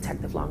together,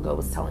 Detective Longo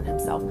was telling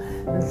himself,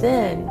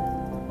 then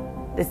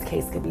this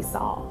case could be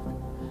solved.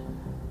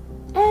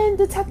 And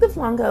Detective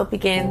Longo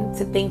began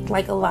to think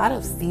like a lot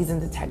of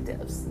seasoned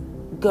detectives,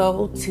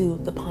 go to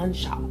the pawn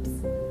shops.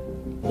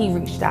 He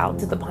reached out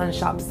to the pawn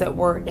shops that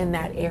were in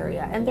that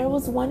area, and there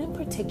was one in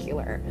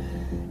particular.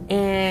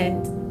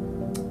 And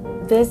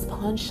this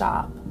pawn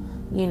shop,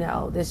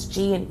 this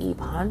G&E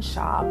pawn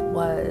shop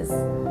was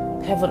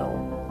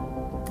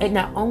pivotal. It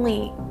not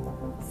only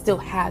still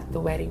had the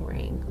wedding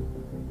ring,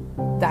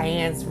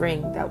 Diane's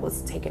ring that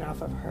was taken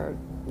off of her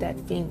dead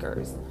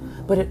fingers,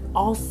 but it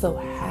also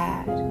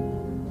had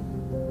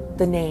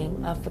the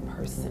name of the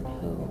person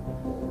who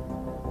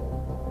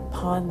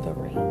pawned the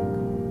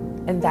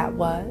ring, and that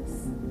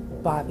was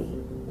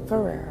Bobby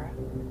Ferrer.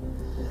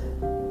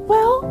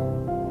 Well,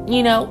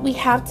 we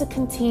have to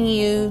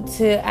continue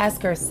to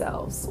ask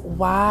ourselves,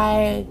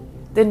 why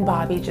didn't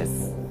Bobby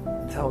just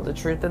tell the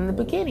truth in the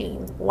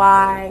beginning?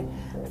 Why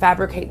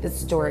fabricate this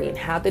story, and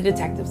how the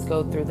detectives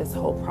go through this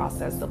whole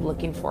process of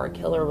looking for a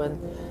killer when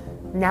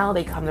now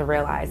they come to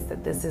realize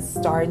that this is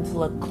starting to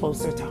look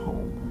closer to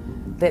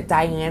home, that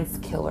Diane's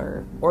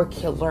killer or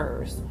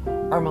killers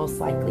are most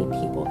likely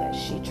people that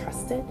she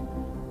trusted,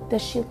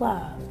 that she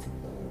loved,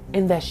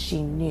 and that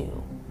she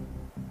knew.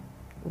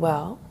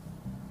 Well,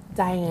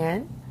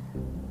 Diane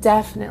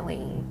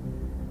definitely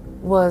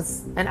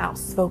was an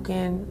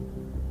outspoken,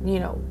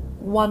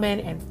 woman,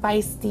 and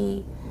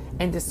feisty,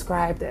 and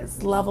described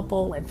as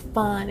lovable and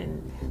fun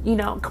and,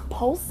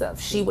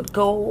 compulsive. She would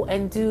go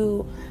and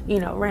do,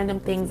 random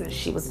things, and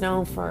she was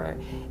known for,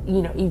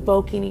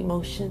 evoking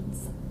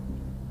emotions.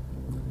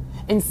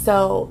 And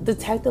so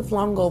Detective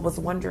Longo was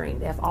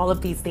wondering if all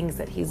of these things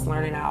that he's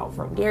learning out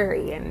from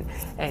Gary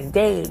and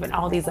Dave and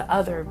all these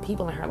other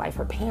people in her life,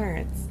 her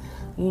parents,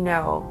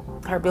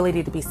 her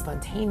ability to be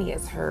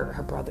spontaneous,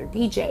 her brother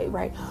DJ,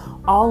 right?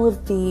 All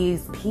of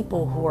these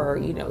people who are,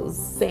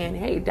 saying,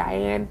 hey,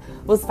 Diane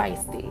was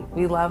feisty.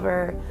 We love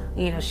her.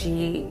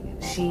 She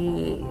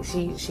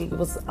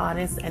was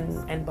honest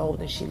and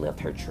bold, and she lived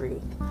her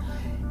truth.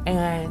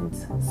 And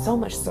so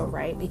much so,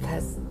 right?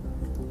 Because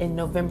in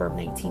November of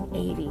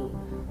 1980,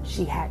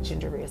 she had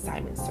gender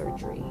reassignment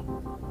surgery.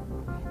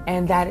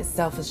 And that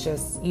itself is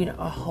just,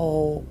 a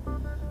whole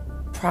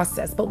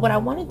process. But what I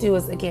want to do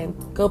is, again,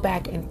 go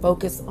back and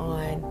focus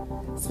on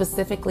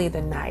specifically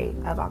the night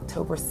of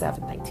October 7th,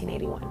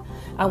 1981.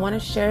 I want to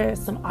share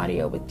some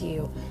audio with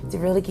you to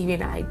really give you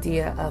an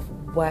idea of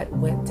what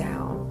went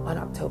down on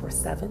October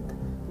 7th,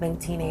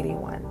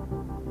 1981.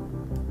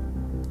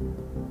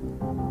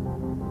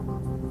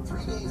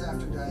 3 days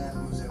after Diane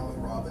moves in with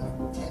Robin,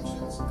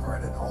 tensions are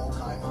at an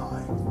all-time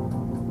high.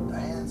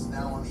 Diane's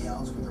now on the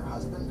outs with her husband.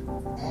 husband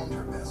and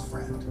her best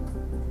friend.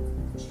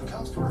 She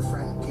comes to her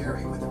friend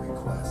Gary with a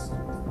request.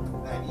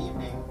 That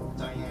evening,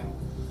 Diane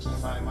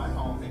came by my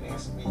home and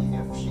asked me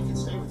if she could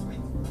stay with me.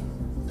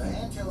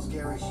 Diane tells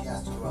Gary she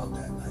has to go out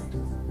that night.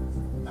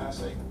 I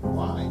was like,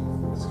 why?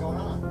 What's going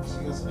on?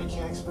 She goes, I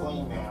can't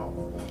explain now,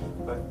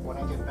 but when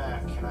I get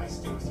back, can I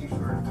stay with you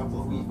for a couple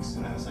of weeks?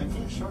 And I was like,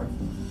 yeah, sure.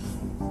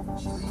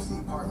 She leaves the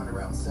apartment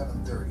around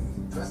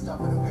 7:30, dressed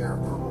up in a pair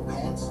of purple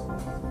pants,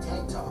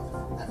 tank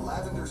top, and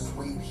lavender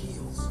suede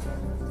heels.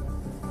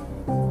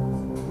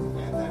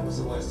 And that was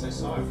the last I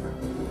saw of her.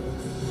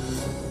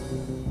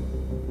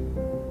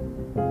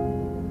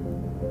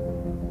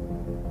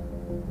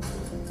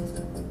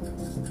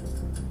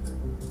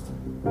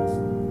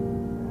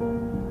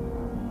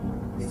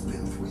 It's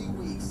been 3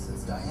 weeks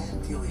since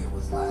Diane Delia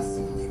was last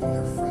seen leaving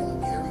her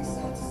friend Gary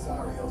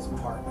Santisario's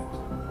apartment.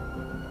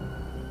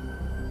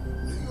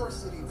 New York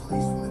City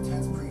police from the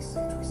 10th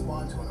precinct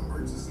respond to an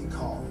emergency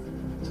call.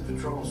 The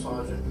patrol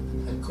sergeant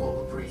had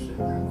called the precinct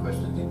and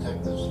requested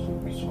detectives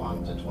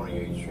respond to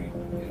 28th Street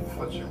in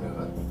Hudson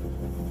River.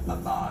 A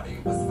body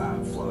was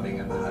found floating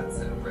in the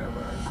Hudson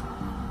River.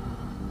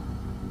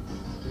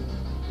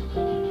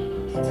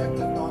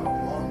 Detective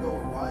Donald Longo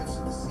arrives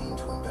at the scene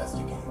to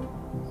investigate.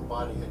 The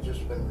body had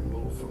just been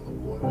removed from the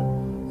water,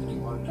 and he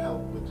wanted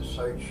help with the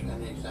search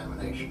and the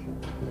examination.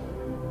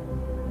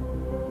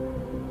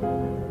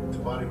 The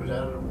body was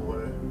out of the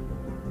water,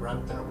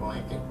 wrapped in a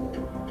blanket.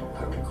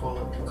 I recall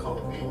the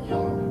color being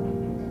yellow,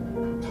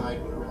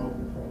 tied with a rope.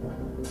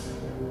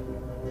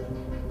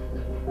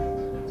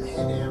 The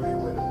head area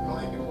where the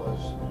blanket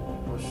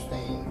was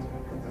stained.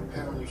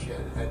 Apparently she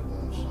had a head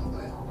wound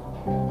somewhere.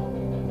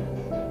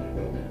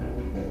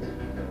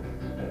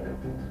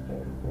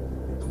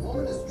 The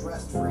woman is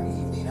dressed for an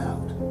evening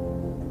out,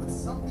 but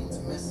something's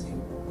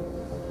missing.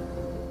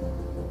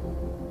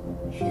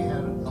 She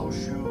had no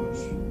shoes,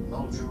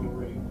 no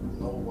jewelry,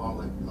 no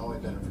wallet, no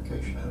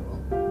identification at all.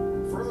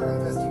 Further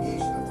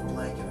investigation of the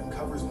blanket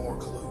uncovers more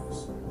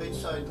clues.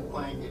 Inside the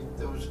blanket,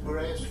 there was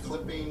grass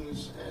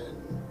clippings and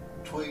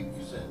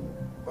twigs and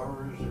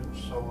burrs and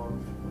so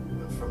on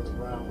from the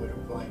ground where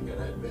the blanket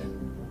had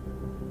been.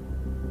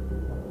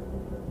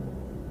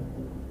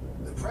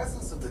 The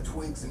presence of the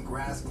twigs and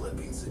grass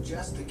clippings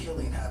suggests the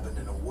killing happened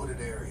in a wooded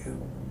area.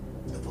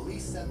 The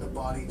police send the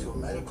body to a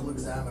medical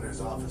examiner's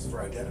office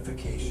for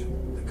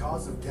identification. The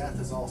cause of death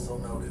is also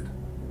noted.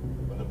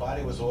 When the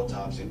body was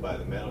autopsied by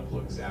the medical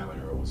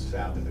examiner, it was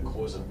found that the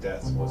cause of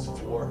death was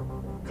 4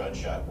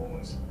 gunshot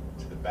wounds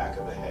to the back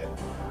of the head.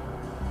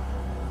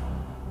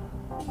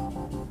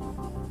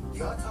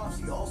 The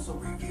autopsy also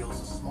reveals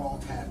a small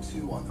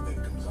tattoo on the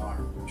victim's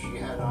arm. She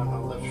had on her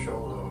left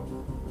shoulder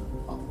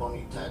a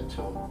bony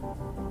tattoo.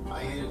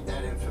 I added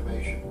that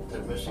information to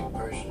the missing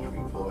persons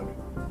report.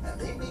 And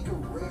they make a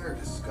rare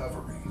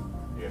discovery.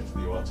 After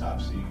the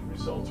autopsy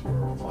results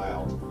were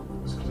filed,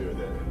 it was clear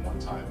that at one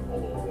time,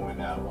 although a woman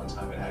now, at one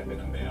time it had been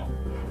a male.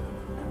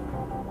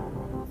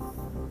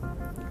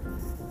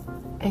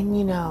 And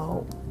you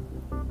know,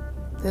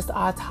 this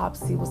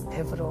autopsy was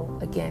pivotal,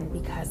 again,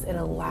 because it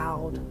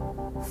allowed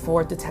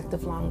for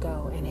Detective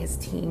Longo and his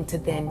team to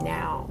then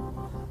now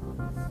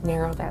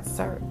narrow that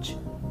search.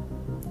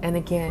 And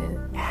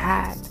again,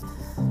 had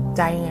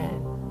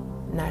Diane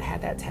not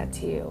had that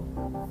tattoo,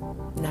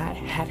 not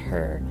had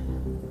her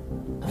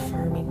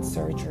affirming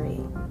surgery,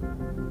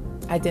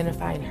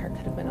 identifying her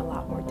could have been a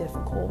lot more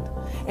difficult.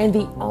 And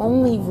the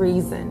only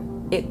reason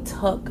it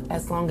took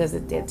as long as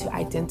it did to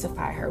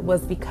identify her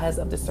was because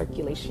of the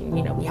circulation.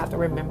 You know, we have to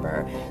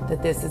remember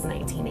that this is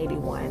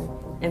 1981,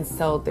 and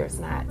so there's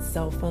not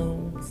cell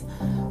phones.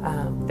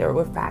 There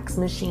were fax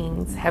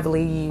machines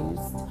heavily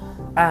used.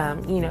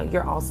 You know,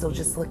 you're also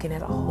just looking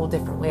at a whole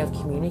different way of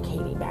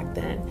communicating back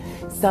then.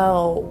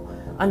 So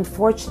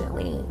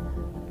unfortunately,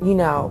 you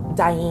know,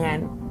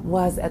 Diane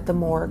was at the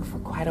morgue for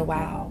quite a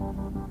while.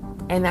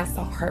 And that's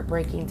a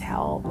heartbreaking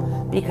tale,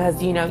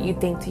 because, you know, you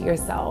think to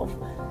yourself,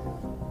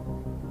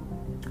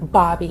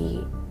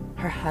 Bobby,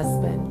 her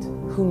husband,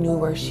 who knew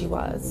where she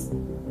was,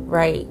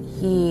 right?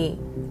 He,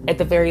 at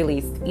the very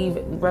least,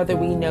 even whether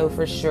we know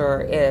for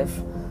sure if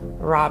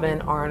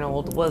Robin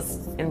Arnold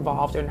was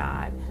involved or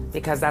not,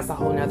 because that's a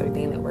whole nother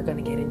thing that we're going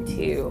to get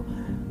into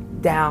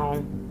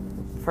down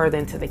further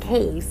into the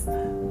case.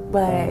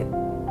 But,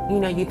 you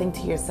know, you think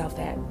to yourself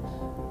that,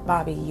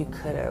 Bobby, you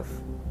could have,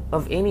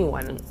 of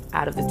anyone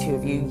out of the two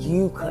of you,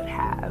 you could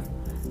have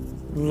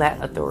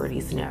let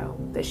authorities know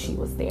that she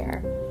was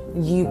there.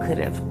 You could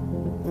have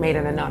made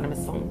an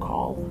anonymous phone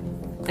call.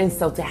 And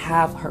so to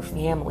have her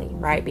family,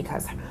 right,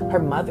 because her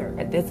mother,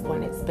 at this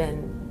point, it's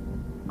been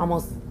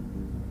almost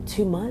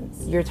 2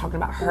 months. You're talking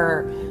about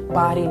her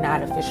body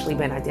not officially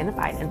been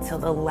identified until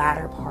the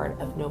latter part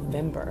of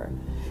November.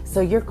 So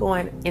you're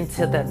going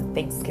into the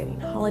Thanksgiving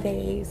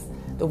holidays,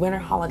 the winter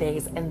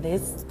holidays, and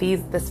this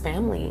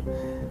family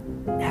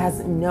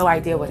has no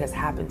idea what has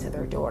happened to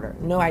their daughter.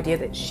 No idea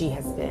that she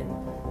has been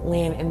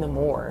laying in the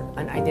morgue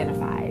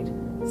unidentified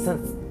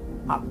since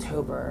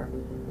October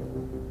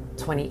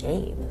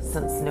 28th,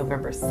 since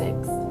November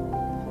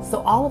 6th.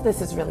 So all of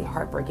this is really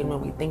heartbreaking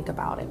when we think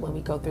about it, when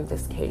we go through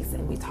this case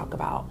and we talk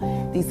about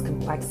these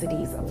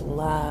complexities of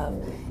love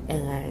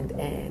and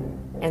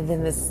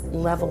then this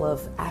level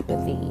of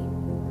apathy,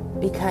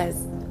 because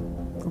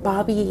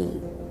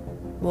Bobby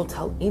will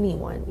tell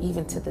anyone,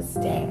 even to this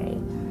day,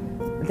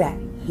 that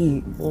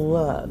he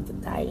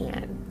loved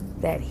Diane,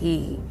 that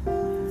he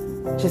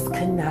just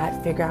could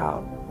not figure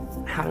out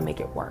how to make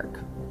it work.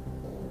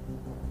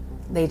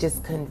 They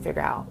just couldn't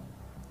figure out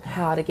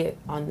how to get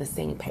on the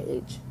same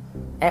page.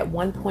 At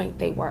one point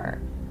they were,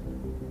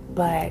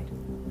 but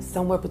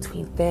somewhere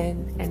between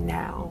then and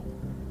now,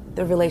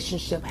 the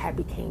relationship had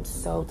become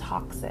so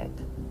toxic,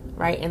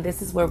 right? And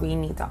this is where we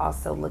need to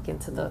also look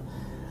into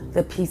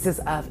the pieces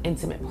of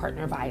intimate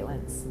partner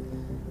violence,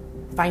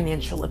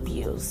 financial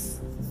abuse,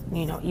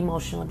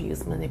 emotional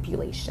abuse,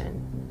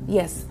 manipulation.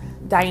 Yes,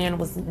 Diane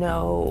was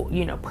no,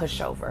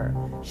 pushover.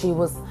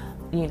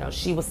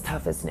 She was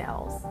tough as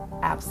nails,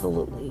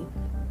 absolutely.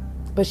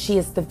 But she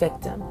is the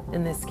victim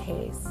in this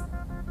case.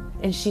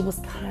 And she was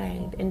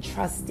kind and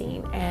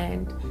trusting,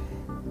 and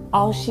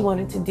all she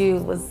wanted to do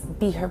was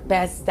be her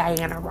best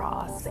Diana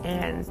Ross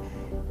and,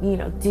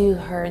 do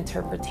her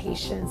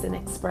interpretations and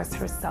express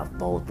herself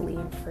boldly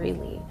and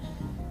freely.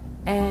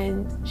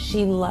 And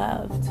she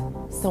loved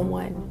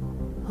someone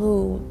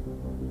who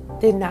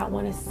did not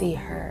want to see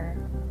her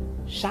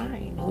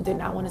shine, who did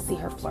not want to see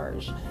her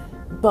flourish.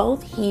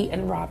 Both he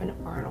and Robin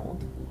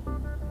Arnold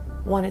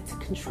wanted to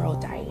control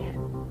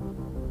Diane.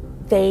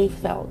 They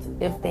felt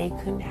if they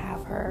couldn't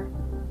have her,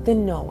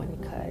 then no one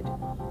could.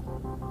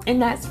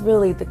 And that's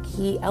really the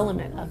key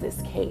element of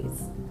this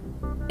case,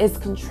 is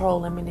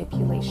control and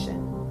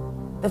manipulation.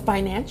 The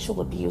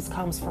financial abuse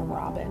comes from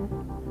Robin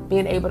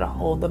being able to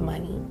hold the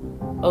money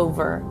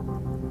over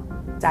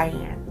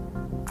Diane.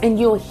 And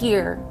you'll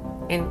hear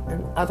in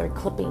other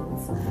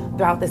clippings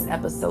throughout this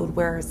episode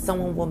where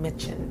someone will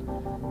mention,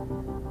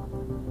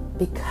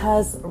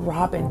 because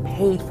Robin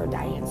paid for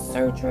Diane's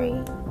surgery,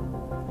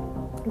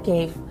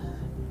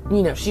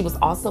 she was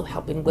also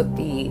helping with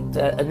the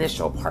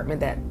initial apartment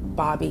that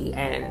Bobby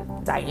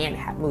and Diane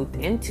had moved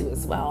into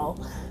as well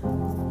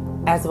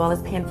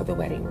as paying for the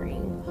wedding ring.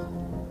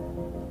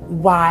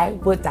 Why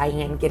would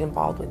Diane get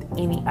involved with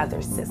any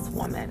other cis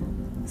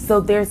woman? So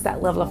there's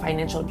that level of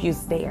financial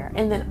abuse there.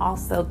 And then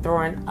also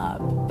throwing up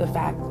the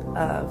fact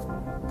of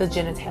the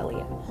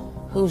genitalia,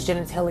 whose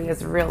genitalia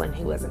is real and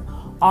who isn't.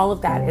 All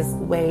of that is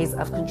ways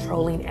of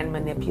controlling and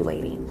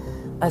manipulating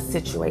a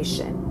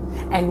situation.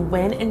 And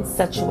when in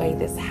such a way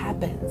this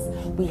happens,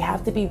 we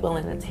have to be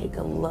willing to take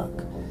a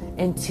look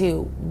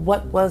into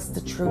what was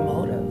the true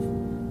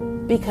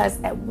motive. Because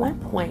at one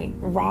point,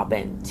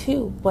 Robin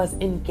too was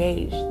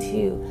engaged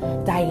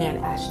to Diane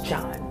as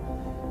John.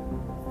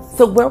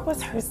 So where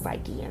was her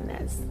psyche in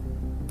this?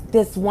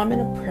 This woman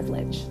of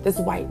privilege, this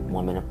white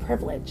woman of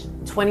privilege,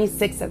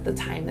 26 at the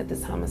time that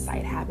this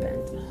homicide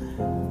happened.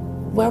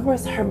 Where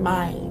was her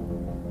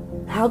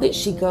mind? How did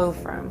she go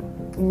from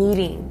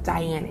meeting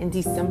Diane in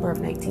December of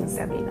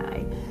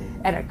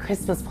 1979 at a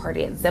Christmas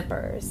party at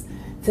Zippers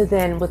to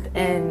then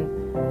within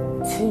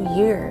 2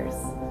 years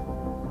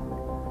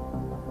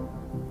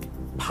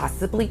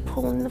possibly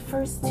pulling the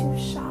first 2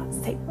 shots?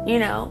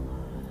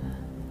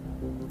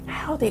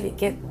 How did it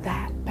get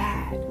that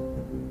bad?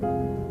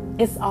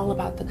 It's all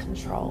about the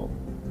control.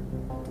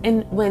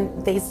 And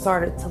when they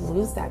started to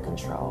lose that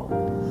control,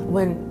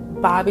 when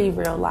Bobby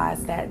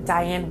realized that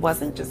Diane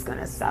wasn't just going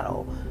to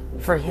settle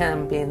for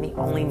him being the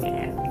only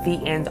man,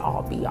 the end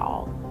all be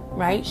all,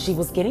 right? She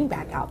was getting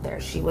back out there.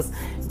 She was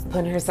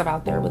putting herself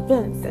out there with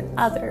Vince and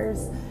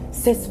others,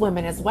 cis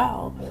women as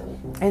well.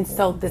 And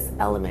so this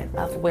element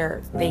of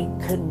where they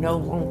could no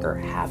longer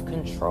have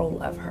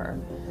control of her,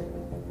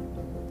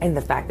 and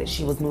the fact that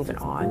she was moving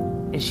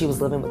on and she was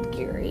living with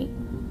Gary.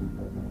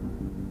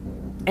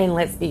 And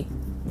let's be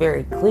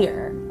very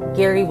clear,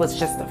 Gary was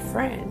just a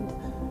friend.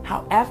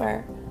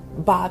 However,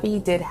 Bobby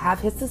did have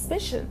his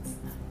suspicions.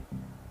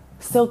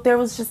 So there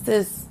was just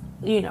this,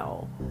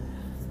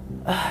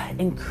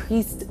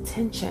 increased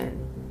tension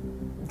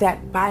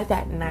that by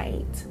that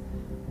night,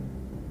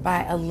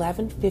 by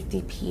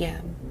 11:50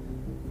 p.m.,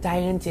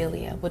 Diane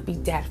Delia would be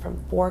dead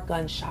from 4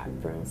 gunshot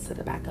wounds to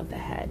the back of the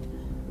head,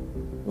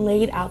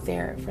 laid out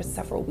there for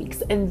several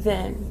weeks, and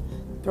then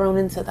thrown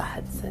into the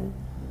Hudson,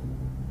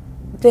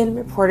 then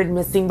reported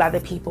missing by the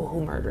people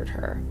who murdered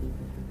her.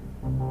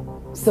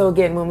 So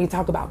again, when we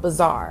talk about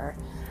bizarre,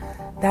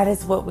 that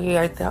is what we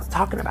are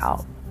talking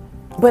about.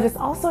 But it's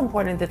also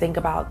important to think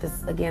about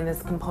this, again,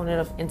 this component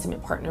of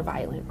intimate partner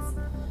violence.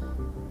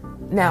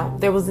 Now,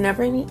 there was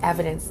never any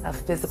evidence of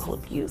physical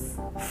abuse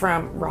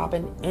from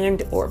Robin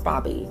and or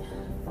Bobby,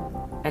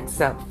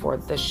 except for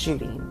the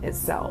shooting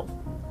itself.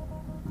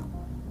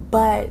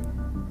 But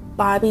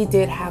Bobby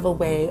did have a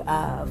way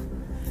of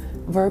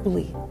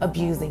verbally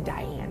abusing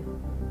Diane,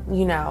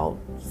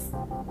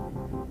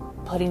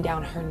 putting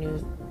down her new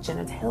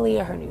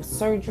genitalia, her new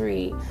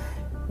surgery.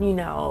 He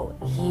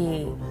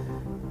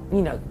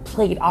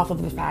played off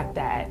of the fact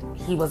that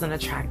he was an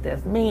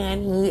attractive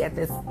man. He, at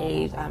this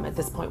age, at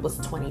this point, was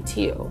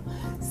 22.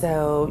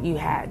 So you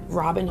had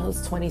Robin,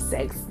 who's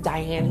 26,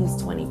 Diane,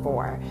 who's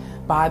 24,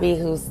 Bobby,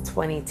 who's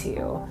 22,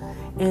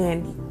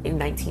 and in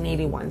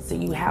 1981. So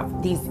you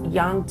have these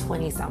young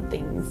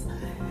 20-somethings,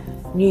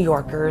 New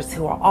Yorkers,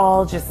 who are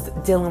all just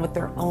dealing with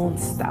their own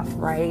stuff,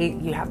 right?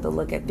 You have to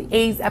look at the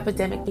AIDS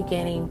epidemic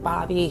beginning.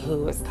 Bobby,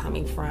 who is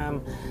coming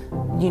from,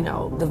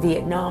 the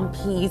Vietnam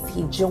peace.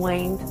 He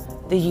joined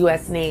the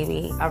U.S.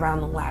 Navy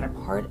around the latter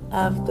part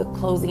of the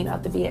closing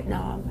of the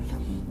Vietnam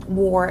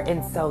War.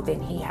 And so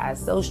then he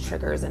has those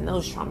triggers and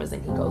those traumas,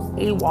 and he goes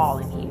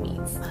AWOL, and he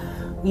meets,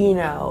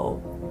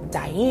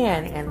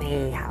 Diane, and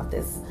they have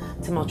this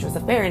tumultuous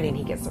affair, and then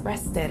he gets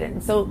arrested.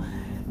 And so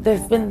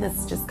there's been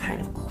this just kind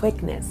of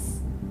quickness,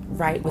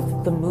 right,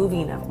 with the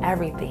moving of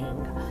everything,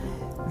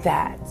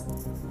 that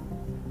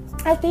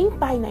I think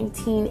by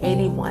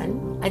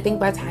 1981, I think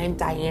by the time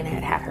Diane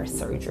had her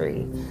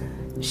surgery,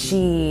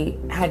 she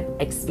had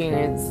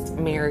experienced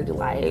married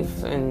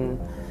life and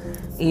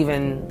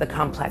even the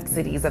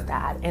complexities of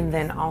that. And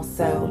then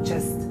also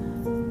just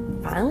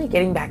finally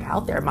getting back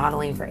out there,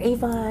 modeling for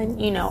Avon,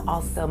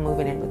 also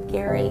moving in with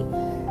Gary.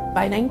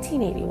 By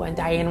 1981,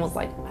 Diane was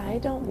like, I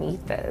don't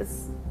need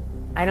this.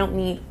 I don't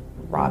need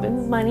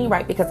Robin's money,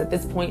 right? Because at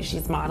this point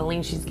she's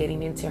modeling, she's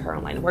getting into her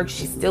own line of work.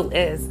 She still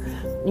is,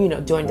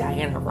 doing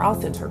Diana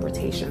Ross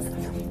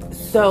interpretations.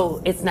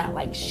 So it's not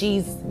like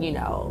she's,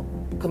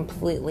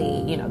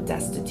 completely,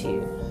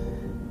 destitute.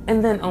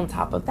 And then on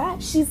top of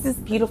that, she's this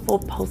beautiful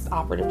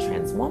post-operative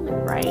trans woman,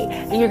 right?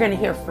 And you're going to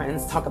hear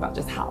friends talk about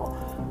just how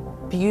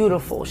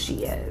beautiful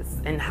she is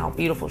and how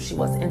beautiful she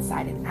was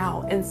inside and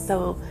out. And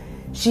so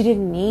she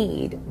didn't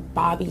need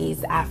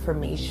Bobby's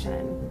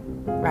affirmation,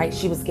 right?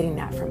 She was getting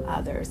that from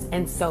others.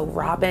 And so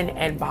Robin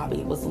and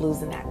Bobby was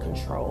losing that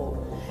control.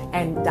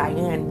 And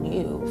Diane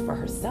knew for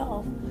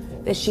herself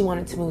that she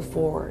wanted to move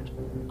forward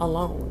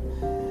alone.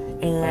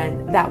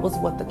 And that was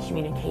what the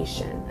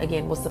communication,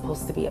 again, was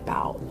supposed to be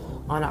about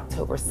on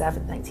October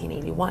 7th,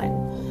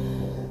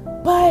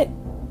 1981. But,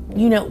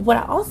 what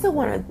I also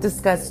want to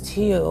discuss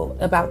too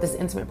about this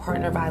intimate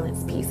partner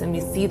violence piece, and we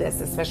see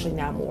this especially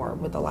now more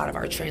with a lot of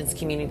our trans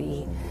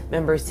community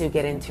members who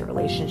get into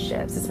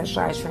relationships,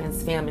 especially our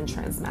trans femme and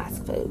trans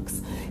masc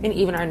folks, and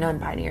even our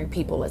non-binary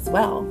people as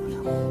well.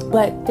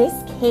 But this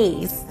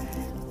case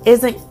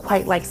isn't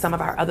quite like some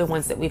of our other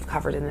ones that we've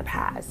covered in the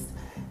past.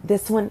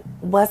 This one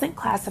wasn't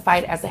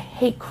classified as a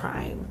hate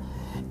crime.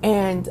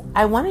 And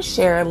I want to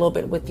share a little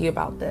bit with you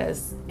about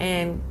this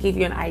and give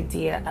you an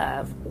idea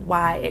of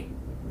why it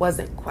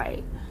wasn't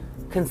quite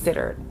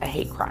considered a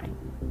hate crime.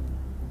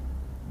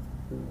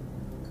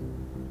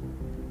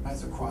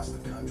 As across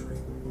the country,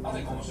 I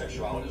think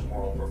homosexuality is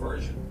moral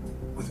perversion.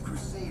 with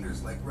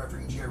crusaders like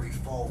Reverend Jerry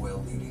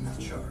Falwell leading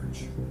the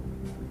charge.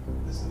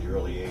 This is the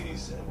early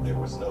 80s, and there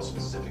was no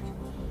specific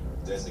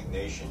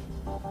designation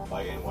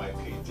by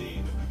NYPD,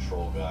 the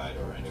patrol guide,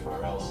 or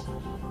anywhere else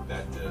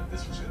that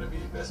this was going to be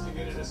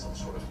investigated as some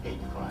sort of hate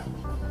crime.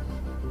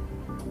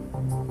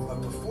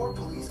 But before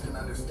police can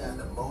understand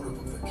the motive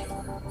of the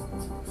killer,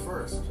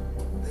 first,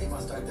 they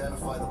must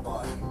identify the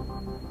body.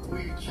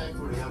 We checked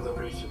with the other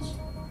regions.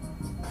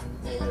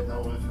 They had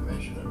no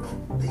information at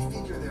all. They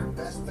figure their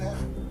best bet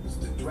is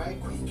the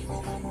drag queen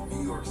community in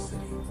New York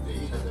City. They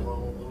had their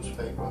own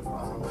newspaper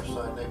on the west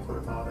side. They put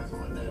an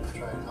article in there to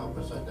try and help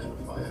us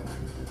identify him.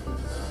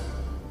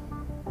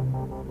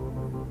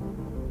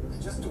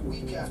 And just a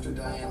week after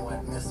Diane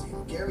went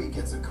missing, Gary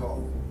gets a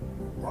call.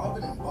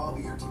 Robin and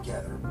Bobby are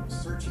together,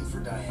 searching for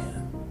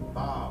Diane.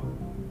 Bob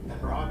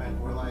and Robin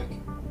were like,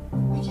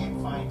 we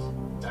can't find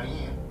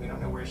Diane. We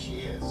don't know where she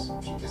is.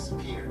 She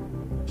disappeared.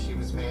 She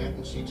was mad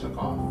and she took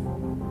off.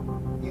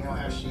 You know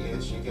how she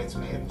is. She gets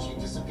mad and she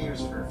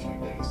disappears for a few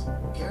days.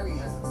 Gary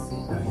hasn't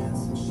seen Diane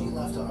since she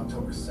left on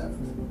October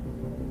 7th.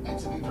 And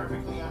to be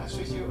perfectly honest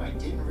with you, I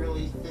didn't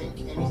really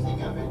think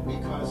anything of it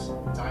because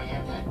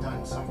Diane had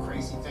done some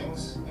crazy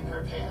things in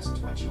her past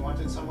when she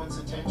wanted someone's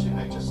attention.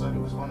 I just thought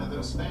it was one of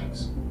those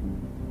things.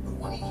 But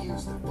when he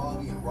hears that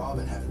Bobby and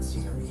Robin haven't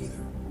seen her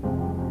either,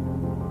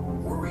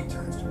 worry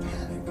turns to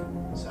panic.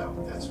 So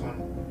that's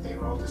when they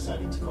all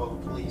decided to call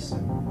the police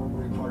and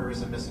report her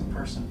as a missing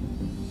person.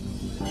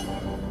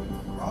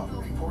 Robin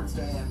reports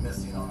Diane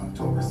missing on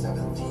October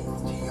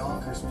 17th to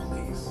Yonkers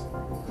police.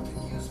 But the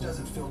news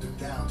doesn't filter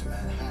down to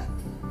Manhattan.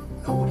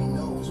 Nobody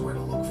knows where to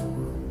look for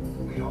her.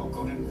 We'd all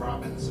go to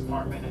Robin's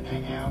apartment and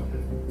hang out,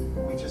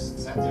 and we just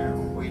sat there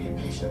and waited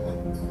patiently.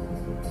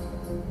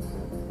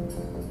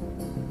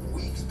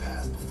 Weeks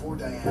pass before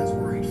Diane's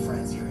worried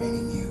friends hear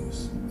any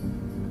news.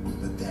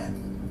 But then,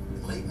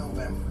 in late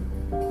November,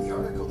 the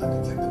article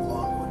that Detective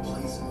Longo had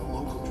placed in the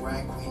local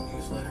drag queen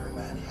newsletter in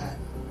Manhattan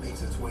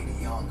makes its way to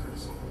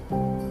Yonkers.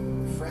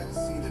 Friends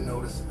see the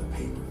notice in the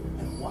paper,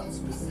 and one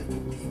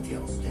specific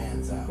detail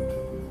stands out.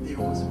 There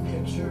was a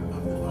picture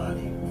of the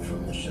body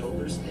from the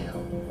shoulders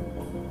down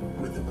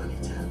with the bunny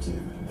tattoo.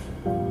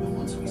 And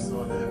once we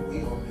saw that,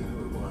 we all knew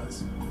who it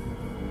was.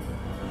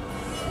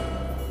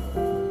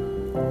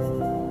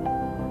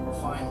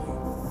 Finally,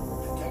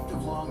 Detective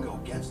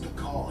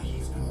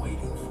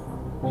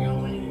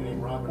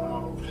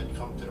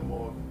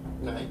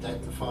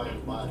to find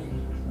the body.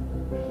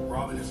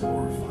 Robin is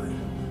horrified,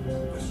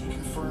 but she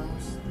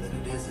confirms that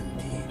it is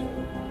indeed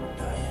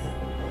Diane.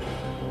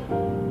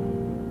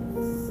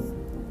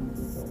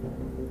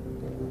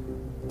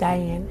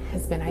 Diane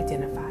has been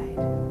identified.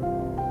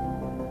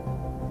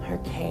 Her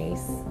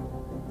case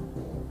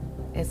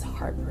is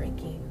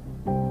heartbreaking.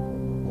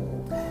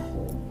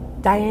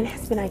 Diane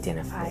has been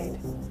identified.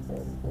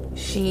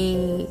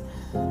 She,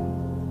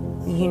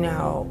 you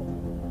know,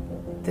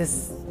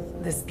 this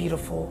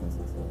beautiful,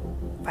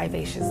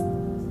 vivacious,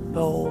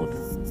 bold,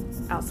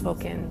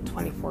 outspoken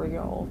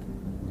 24-year-old,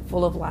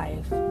 full of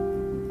life,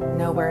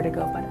 nowhere to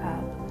go but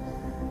up.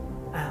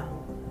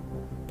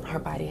 Her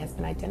body has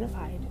been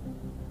identified.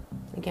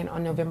 Again,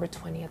 on November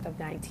 20th of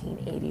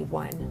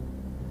 1981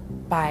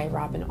 by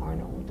Robin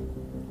Arnold.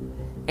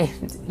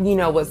 And, you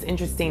know, what's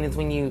interesting is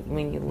when you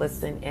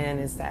listen in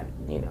is that,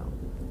 you know,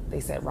 they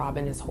said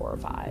Robin is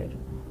horrified.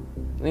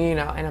 You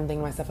know, and I'm thinking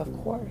to myself, of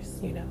course,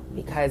 you know,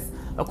 because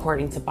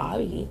according to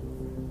Bobby,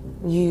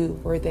 you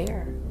were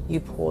there. You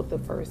pulled the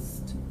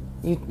first,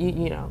 you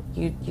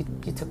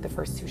took the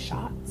first 2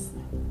 shots.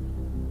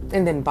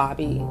 And then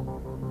Bobby,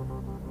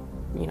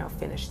 you know,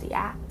 finished the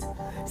act.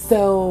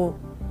 So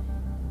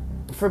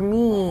for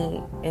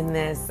me in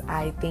this,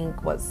 I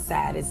think what's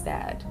sad is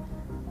that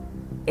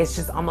it's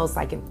just almost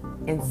like an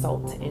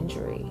insult to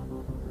injury,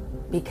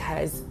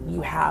 because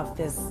you have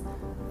this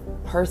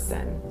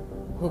person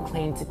who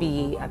claimed to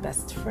be a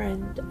best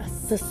friend, a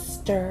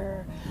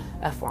sister,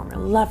 a former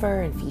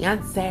lover and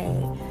fiance,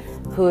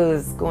 who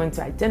is going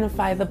to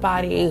identify the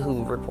body,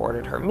 who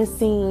reported her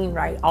missing,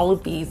 right? All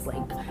of these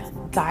like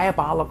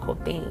diabolical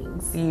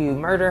things. You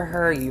murder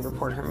her, you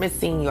report her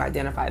missing, you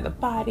identify the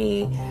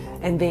body,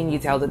 and then you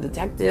tell the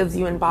detectives,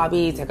 you and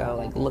Bobby, to go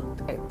like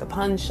look at the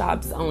pawn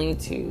shops, only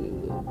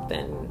to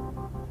then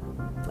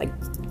like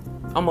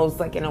almost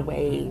like in a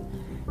way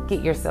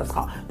get yourselves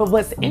caught. But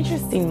what's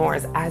interesting more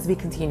is as we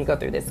continue to go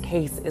through this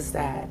case is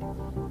that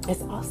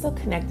it's also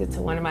connected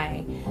to one of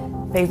my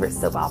favorite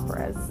soap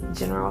operas,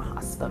 General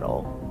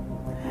Hospital.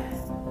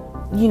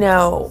 You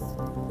know,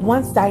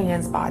 once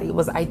Diane's body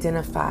was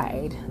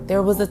identified,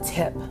 there was a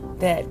tip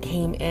that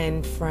came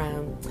in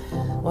from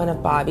one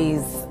of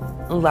Bobby's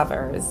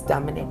lovers,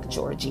 Dominic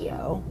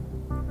Giorgio.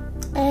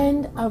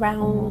 And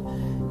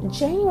around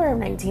January of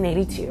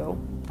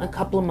 1982, a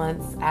couple of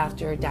months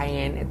after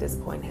Diane at this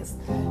point has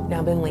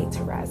now been laid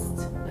to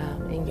rest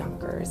in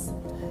Yonkers,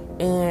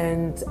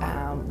 and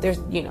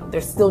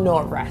there's still no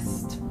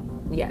arrest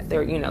yet.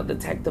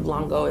 Detective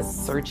Longo is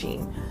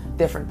searching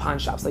different pawn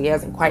shops, so he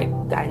hasn't quite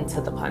gotten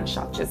to the pawn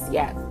shop just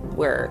yet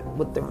where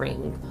with the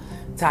ring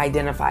to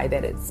identify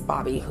that it's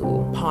Bobby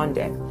who pawned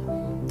it.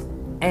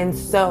 And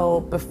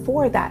so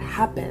before that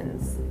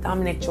happens,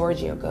 Dominic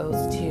Giorgio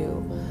goes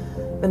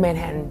to the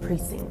Manhattan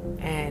precinct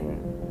and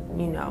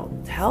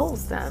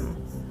tells them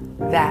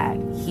that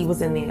he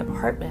was in the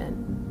apartment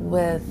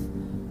with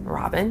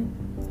Robin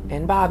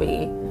and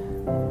Bobby,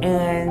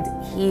 and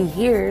he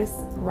hears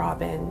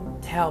Robin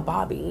tell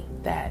Bobby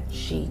that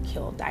she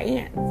killed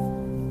Diane.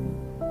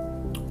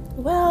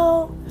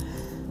 Well,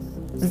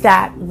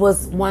 that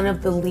was one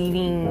of the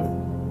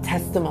leading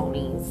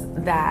testimonies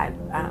that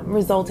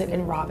resulted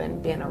in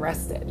Robin being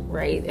arrested,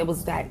 right? It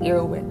was that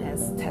ear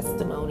witness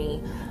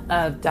testimony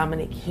of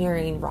Dominic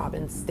hearing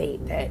Robin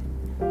state that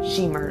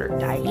she murdered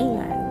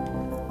Diane,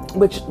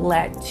 which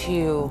led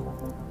to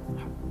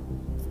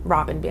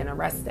Robin being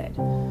arrested.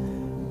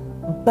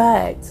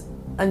 But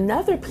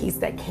another piece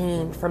that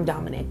came from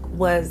Dominic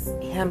was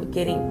him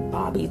getting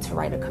Bobby to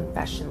write a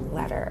confession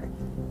letter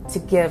to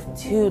give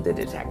to the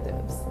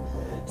detectives.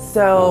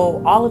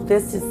 So all of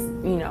this is,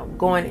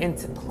 going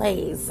into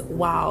place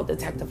while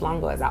Detective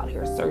Longo is out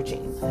here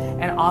searching.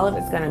 And all of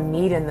it's going to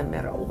meet in the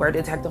middle where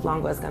Detective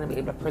Longo is going to be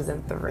able to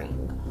present the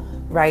ring,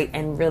 right?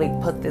 And really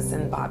put this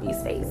in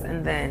Bobby's face,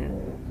 and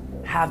then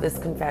have this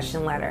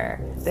confession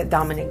letter that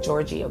Dominic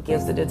Giorgio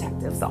gives the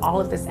detective. So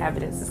all of this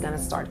evidence is going to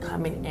start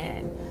coming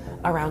in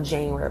around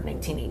January of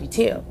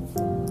 1982.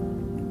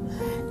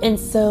 And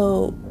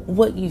so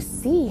what you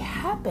see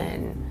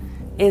happen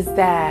is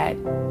that,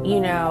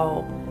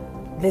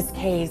 this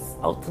case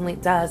ultimately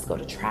does go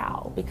to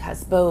trial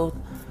because both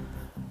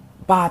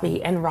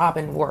Bobby and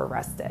Robin were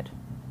arrested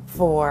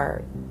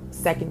for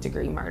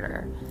second-degree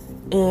murder.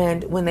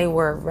 And when they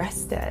were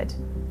arrested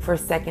for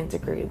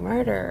second-degree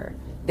murder,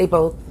 they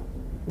both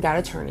got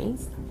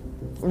attorneys.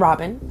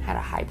 Robin had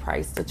a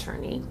high-priced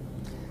attorney,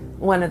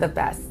 one of the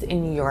best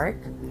in New York,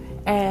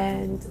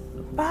 and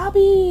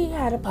Bobby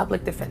had a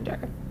public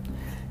defender.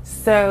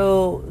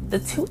 So the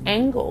two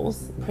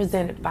angles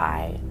presented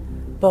by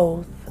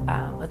both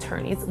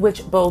attorneys,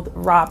 which both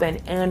Robin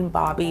and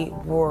Bobby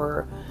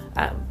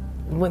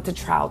went to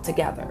trial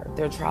together.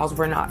 Their trials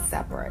were not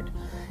separate.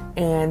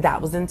 And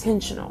that was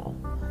intentional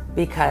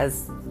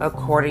because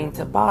according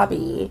to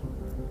Bobby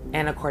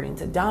and according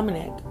to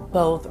Dominic,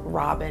 both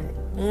Robin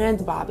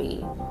and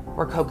Bobby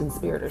were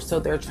co-conspirators. So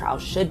their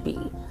trials should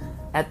be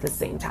at the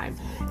same time.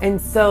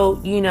 And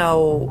so,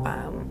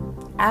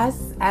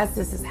 as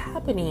this is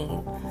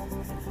happening,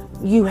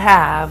 you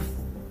have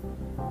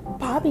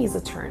Bobby's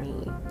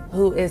attorney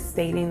who is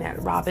stating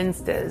that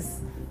Robin's this,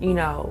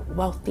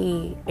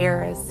 wealthy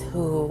heiress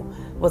who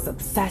was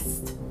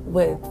obsessed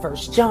with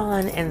first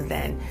John, and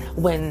then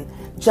when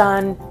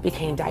John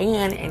became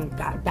Diane and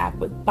got back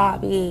with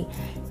Bobby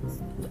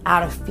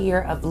out of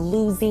fear of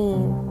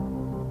losing,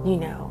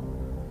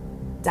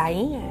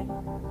 Diane,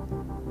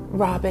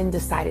 Robin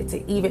decided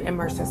to even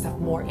immerse herself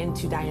more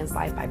into Diane's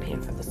life by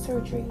paying for the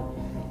surgery,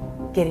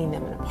 getting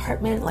them an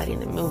apartment, letting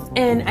them move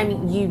in. I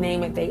mean, you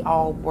name it, they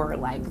all were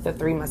like the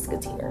Three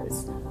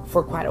Musketeers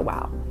for quite a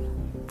while.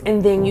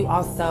 And then you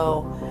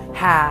also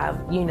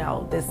have,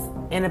 this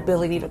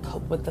inability to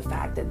cope with the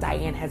fact that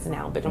Diane has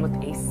now been with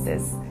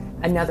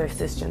another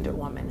cisgender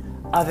woman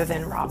other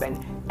than Robin.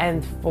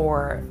 And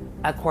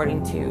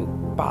according to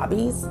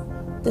Bobby's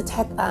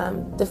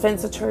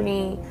defense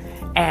attorney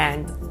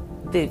and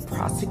the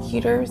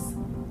prosecutors,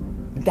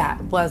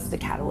 that was the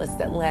catalyst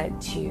that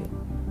led to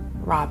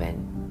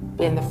Robin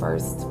being the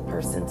first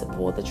person to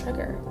pull the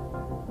trigger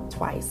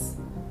twice.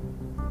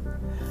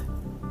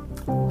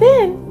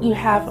 Then you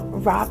have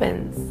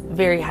Robin's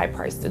very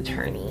high-priced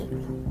attorney,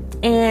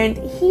 and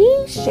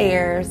he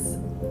shares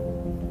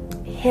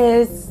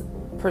his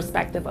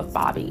perspective of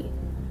Bobby,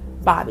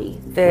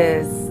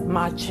 this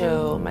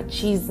machismo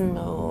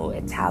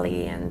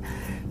Italian,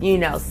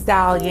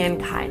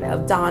 stallion kind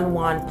of Don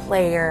Juan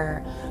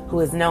player who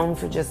is known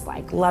for just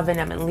like loving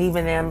him and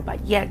leaving him,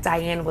 but yet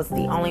Diane was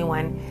the only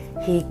one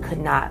he could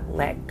not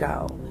let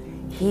go.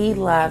 He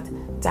loved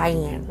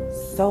Diane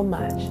so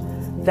much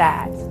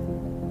that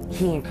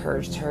he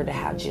encouraged her to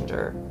have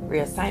gender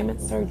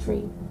reassignment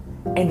surgery.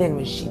 And then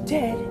when she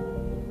did,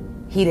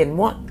 he didn't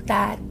want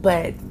that,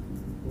 but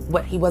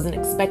what he wasn't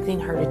expecting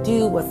her to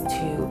do was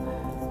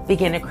to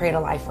begin to create a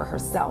life for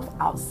herself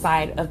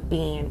outside of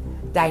being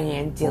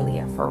Diane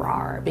Delia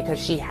Ferrar, because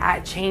she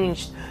had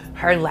changed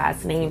her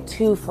last name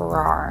to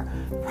Ferrar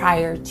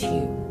prior to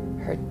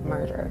her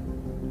murder,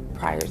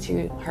 prior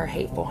to her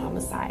hateful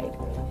homicide.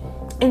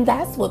 And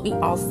that's what we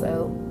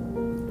also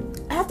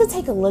have to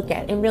take a look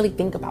at and really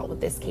think about with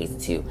this case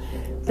too,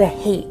 the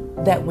hate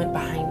that went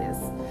behind this,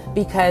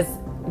 because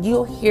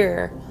you'll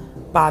hear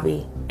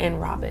Bobby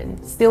and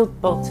Robin still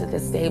both to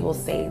this day will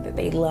say that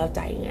they love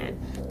Diane,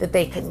 that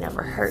they could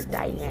never hurt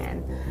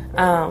Diane,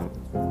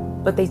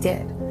 but they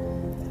did.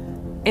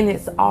 And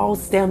it's all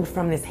stemmed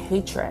from this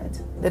hatred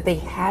that they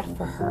had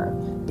for her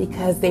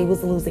because they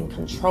was losing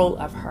control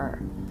of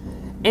her.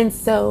 And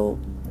so,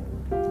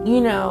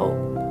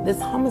 this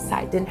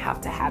homicide didn't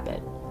have to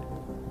happen.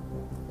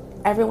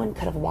 Everyone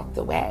could have walked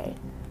away.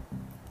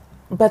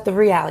 But the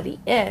reality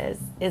is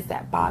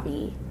that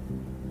Bobby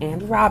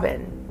and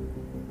Robin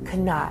could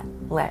not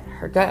let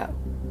her go.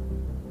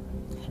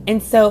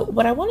 And so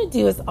what I want to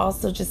do is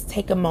also just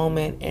take a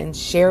moment and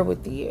share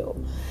with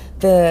you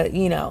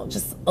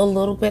just a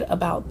little bit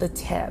about the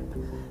tip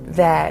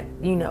that,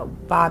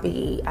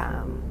 Bobby,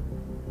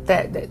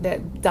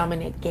 that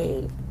Dominic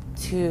gave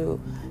to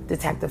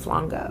Detective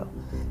Longo.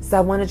 So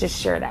I want to just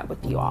share that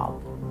with you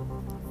all.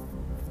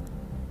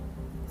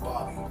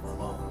 Bobby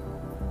alone.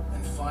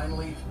 And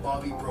finally,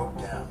 Bobby broke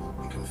down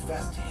and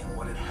confessed to him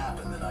what had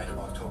happened the night of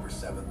October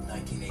 7th,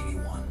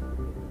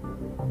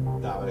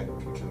 1981. Dominic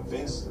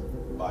convinced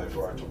Bobby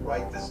Ferrar to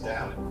write this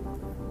down.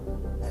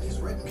 And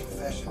his written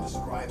confession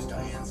describes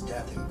Diane's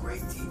death in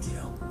great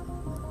detail.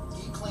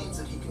 He claims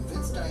that he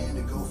convinced Diane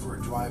to go for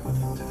a drive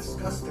with him to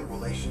discuss their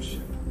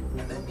relationship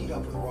and then meet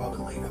up with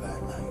Robin later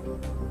that night.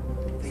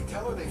 They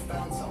tell her they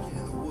found something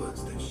in the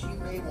woods that she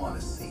may want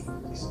to see.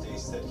 He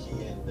states that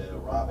he and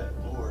Robin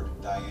lured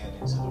Diane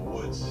into the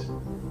woods.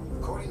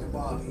 According to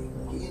Bobby,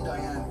 he and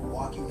Diane were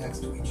walking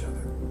next to each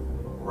other.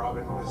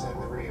 Robin was in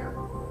the rear.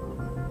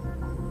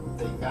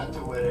 They got to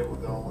where they were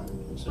going.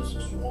 It's just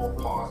a small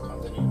park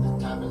underneath the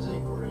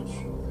Tamazight Bridge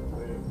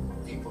where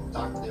people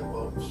dock their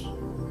boats.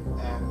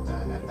 And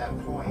at that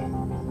point,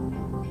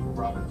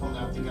 Robin pulled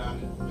out the gun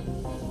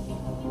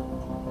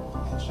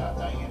and shot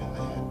Diane in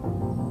the head.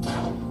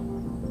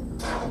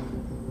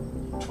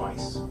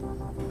 Twice.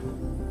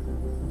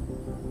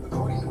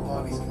 According to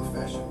Bobby's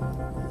confession,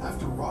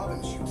 after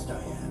Robin shoots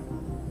Diane,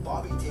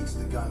 Bobby takes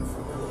the gun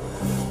from her.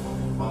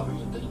 Bobby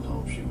didn't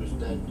know if she was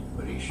dead,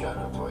 but he shot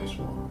her twice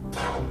more.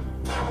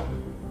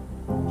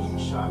 He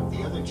shot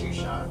the other two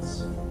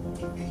shots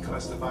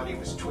because the body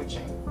was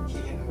twitching.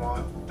 He didn't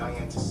want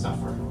Diane to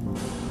suffer.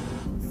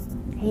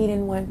 He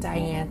didn't want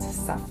Diane to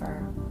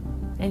suffer,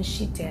 and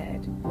she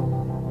did.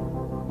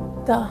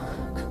 The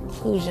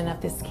conclusion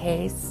of this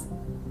case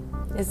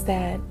is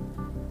that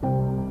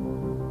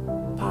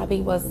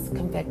Bobby was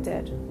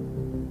convicted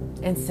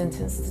and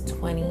sentenced to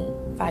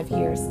 25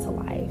 years to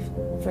life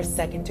for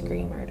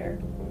second-degree murder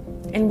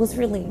and was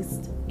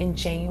released in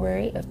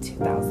January of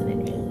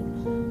 2008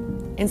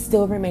 and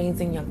still remains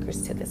in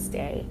Yonkers to this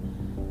day.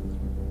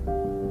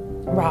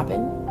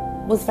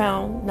 Robin was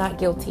found not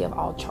guilty of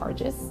all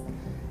charges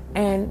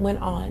and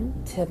went on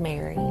to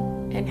marry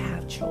and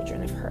have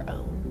children of her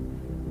own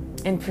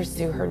and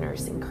pursue her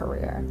nursing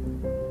career.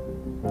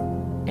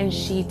 And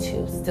she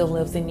too still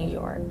lives in New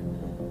York.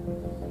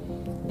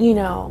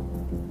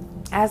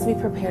 As we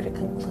prepare to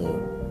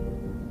conclude,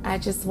 I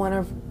just want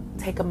to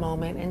take a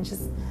moment and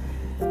just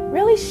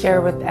really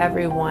share with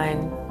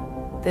everyone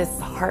this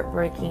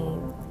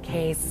heartbreaking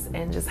case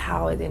and just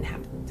how it didn't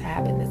have to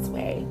happen this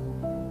way.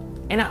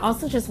 And I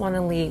also just want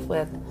to leave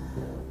with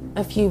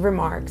a few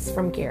remarks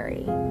from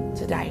Gary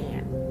to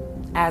Diane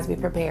as we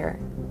prepare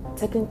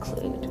to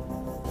conclude.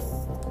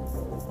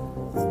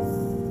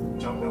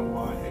 Don't know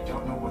why. I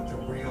don't know what the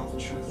real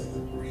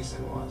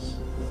reason was.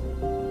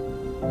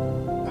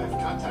 I've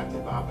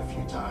contacted Bob a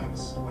few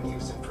times when he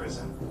was in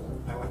prison.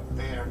 I went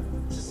there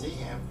to see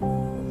him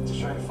to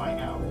try to find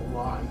out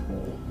why,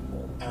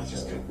 and I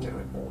just couldn't do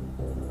it.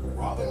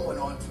 Robin went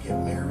on to get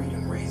married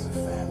and raise a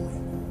family.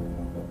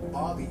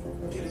 Bobby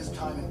did his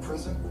time in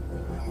prison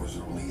and was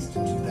released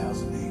in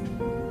 2008.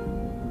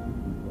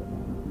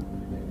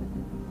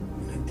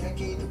 In a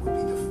decade that would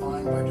be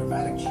defined by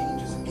dramatic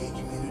changes in gay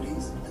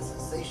communities and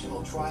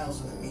sensational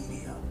trials in the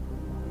media,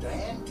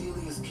 Diane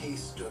Delia's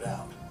case stood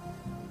out.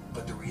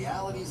 But the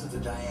realities of the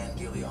Diane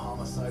Delia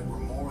homicide were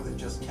more than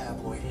just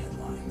tabloid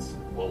headlines.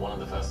 Well, one of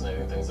the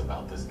fascinating things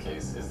about this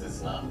case is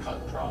it's not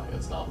cut and dry.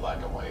 It's not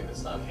black and white.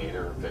 It's not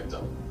hater or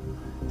victim.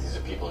 These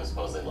are people who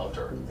supposedly loved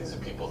her. These are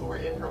people who were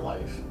in her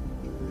life.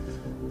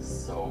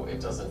 So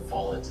it doesn't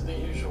fall into the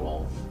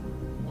usual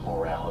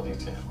morality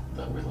tale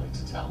that we like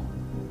to tell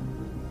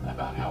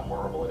about how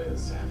horrible it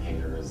is to have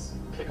haters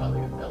pick on the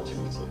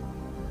LGBT.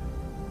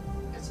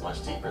 It's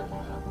much deeper than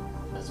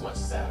that. It's much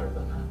sadder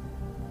than that.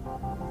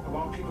 I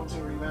want people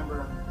to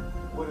remember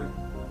what a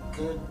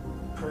good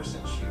person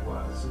she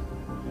was.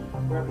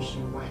 Wherever she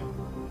went,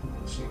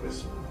 she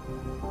was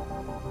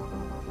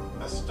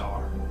a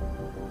star.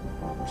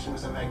 She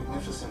was a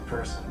magnificent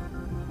person.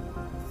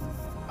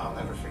 I'll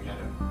never forget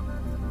her.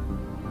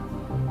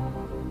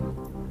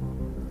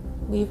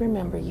 We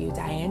remember you,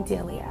 Diane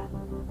Delia,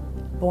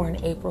 born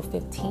April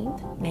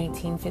 15th,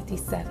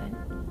 1957,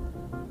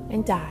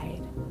 and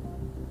died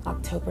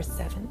October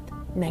 7th,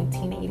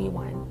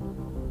 1981.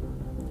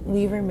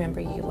 We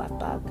remember you,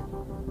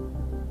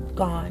 Lovebug.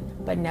 Gone,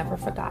 but never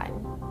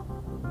forgotten.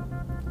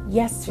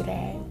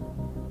 Yesterday,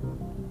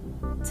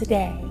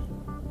 today,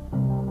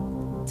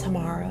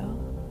 tomorrow,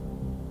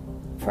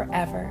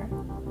 forever,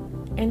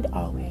 and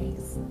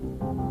always.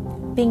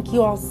 Thank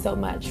you all so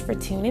much for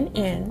tuning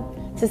in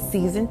to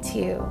season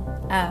 2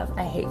 of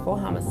A Hateful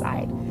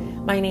Homicide.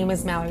 My name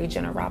is Mallory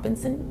Jenna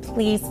Robinson.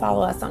 Please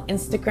follow us on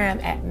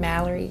Instagram at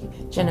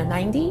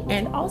MalloryJenna90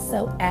 and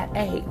also at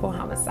A Hateful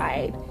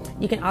Homicide.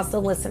 You can also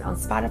listen on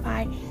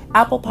Spotify,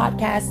 Apple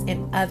Podcasts,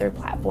 and other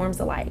platforms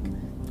alike.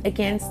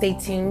 Again, stay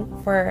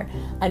tuned for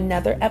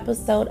another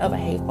episode of A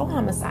Hateful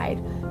Homicide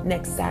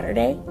next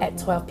Saturday at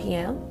 12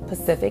 p.m.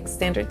 Pacific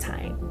Standard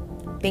Time.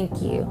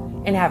 Thank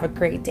you and have a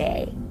great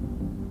day.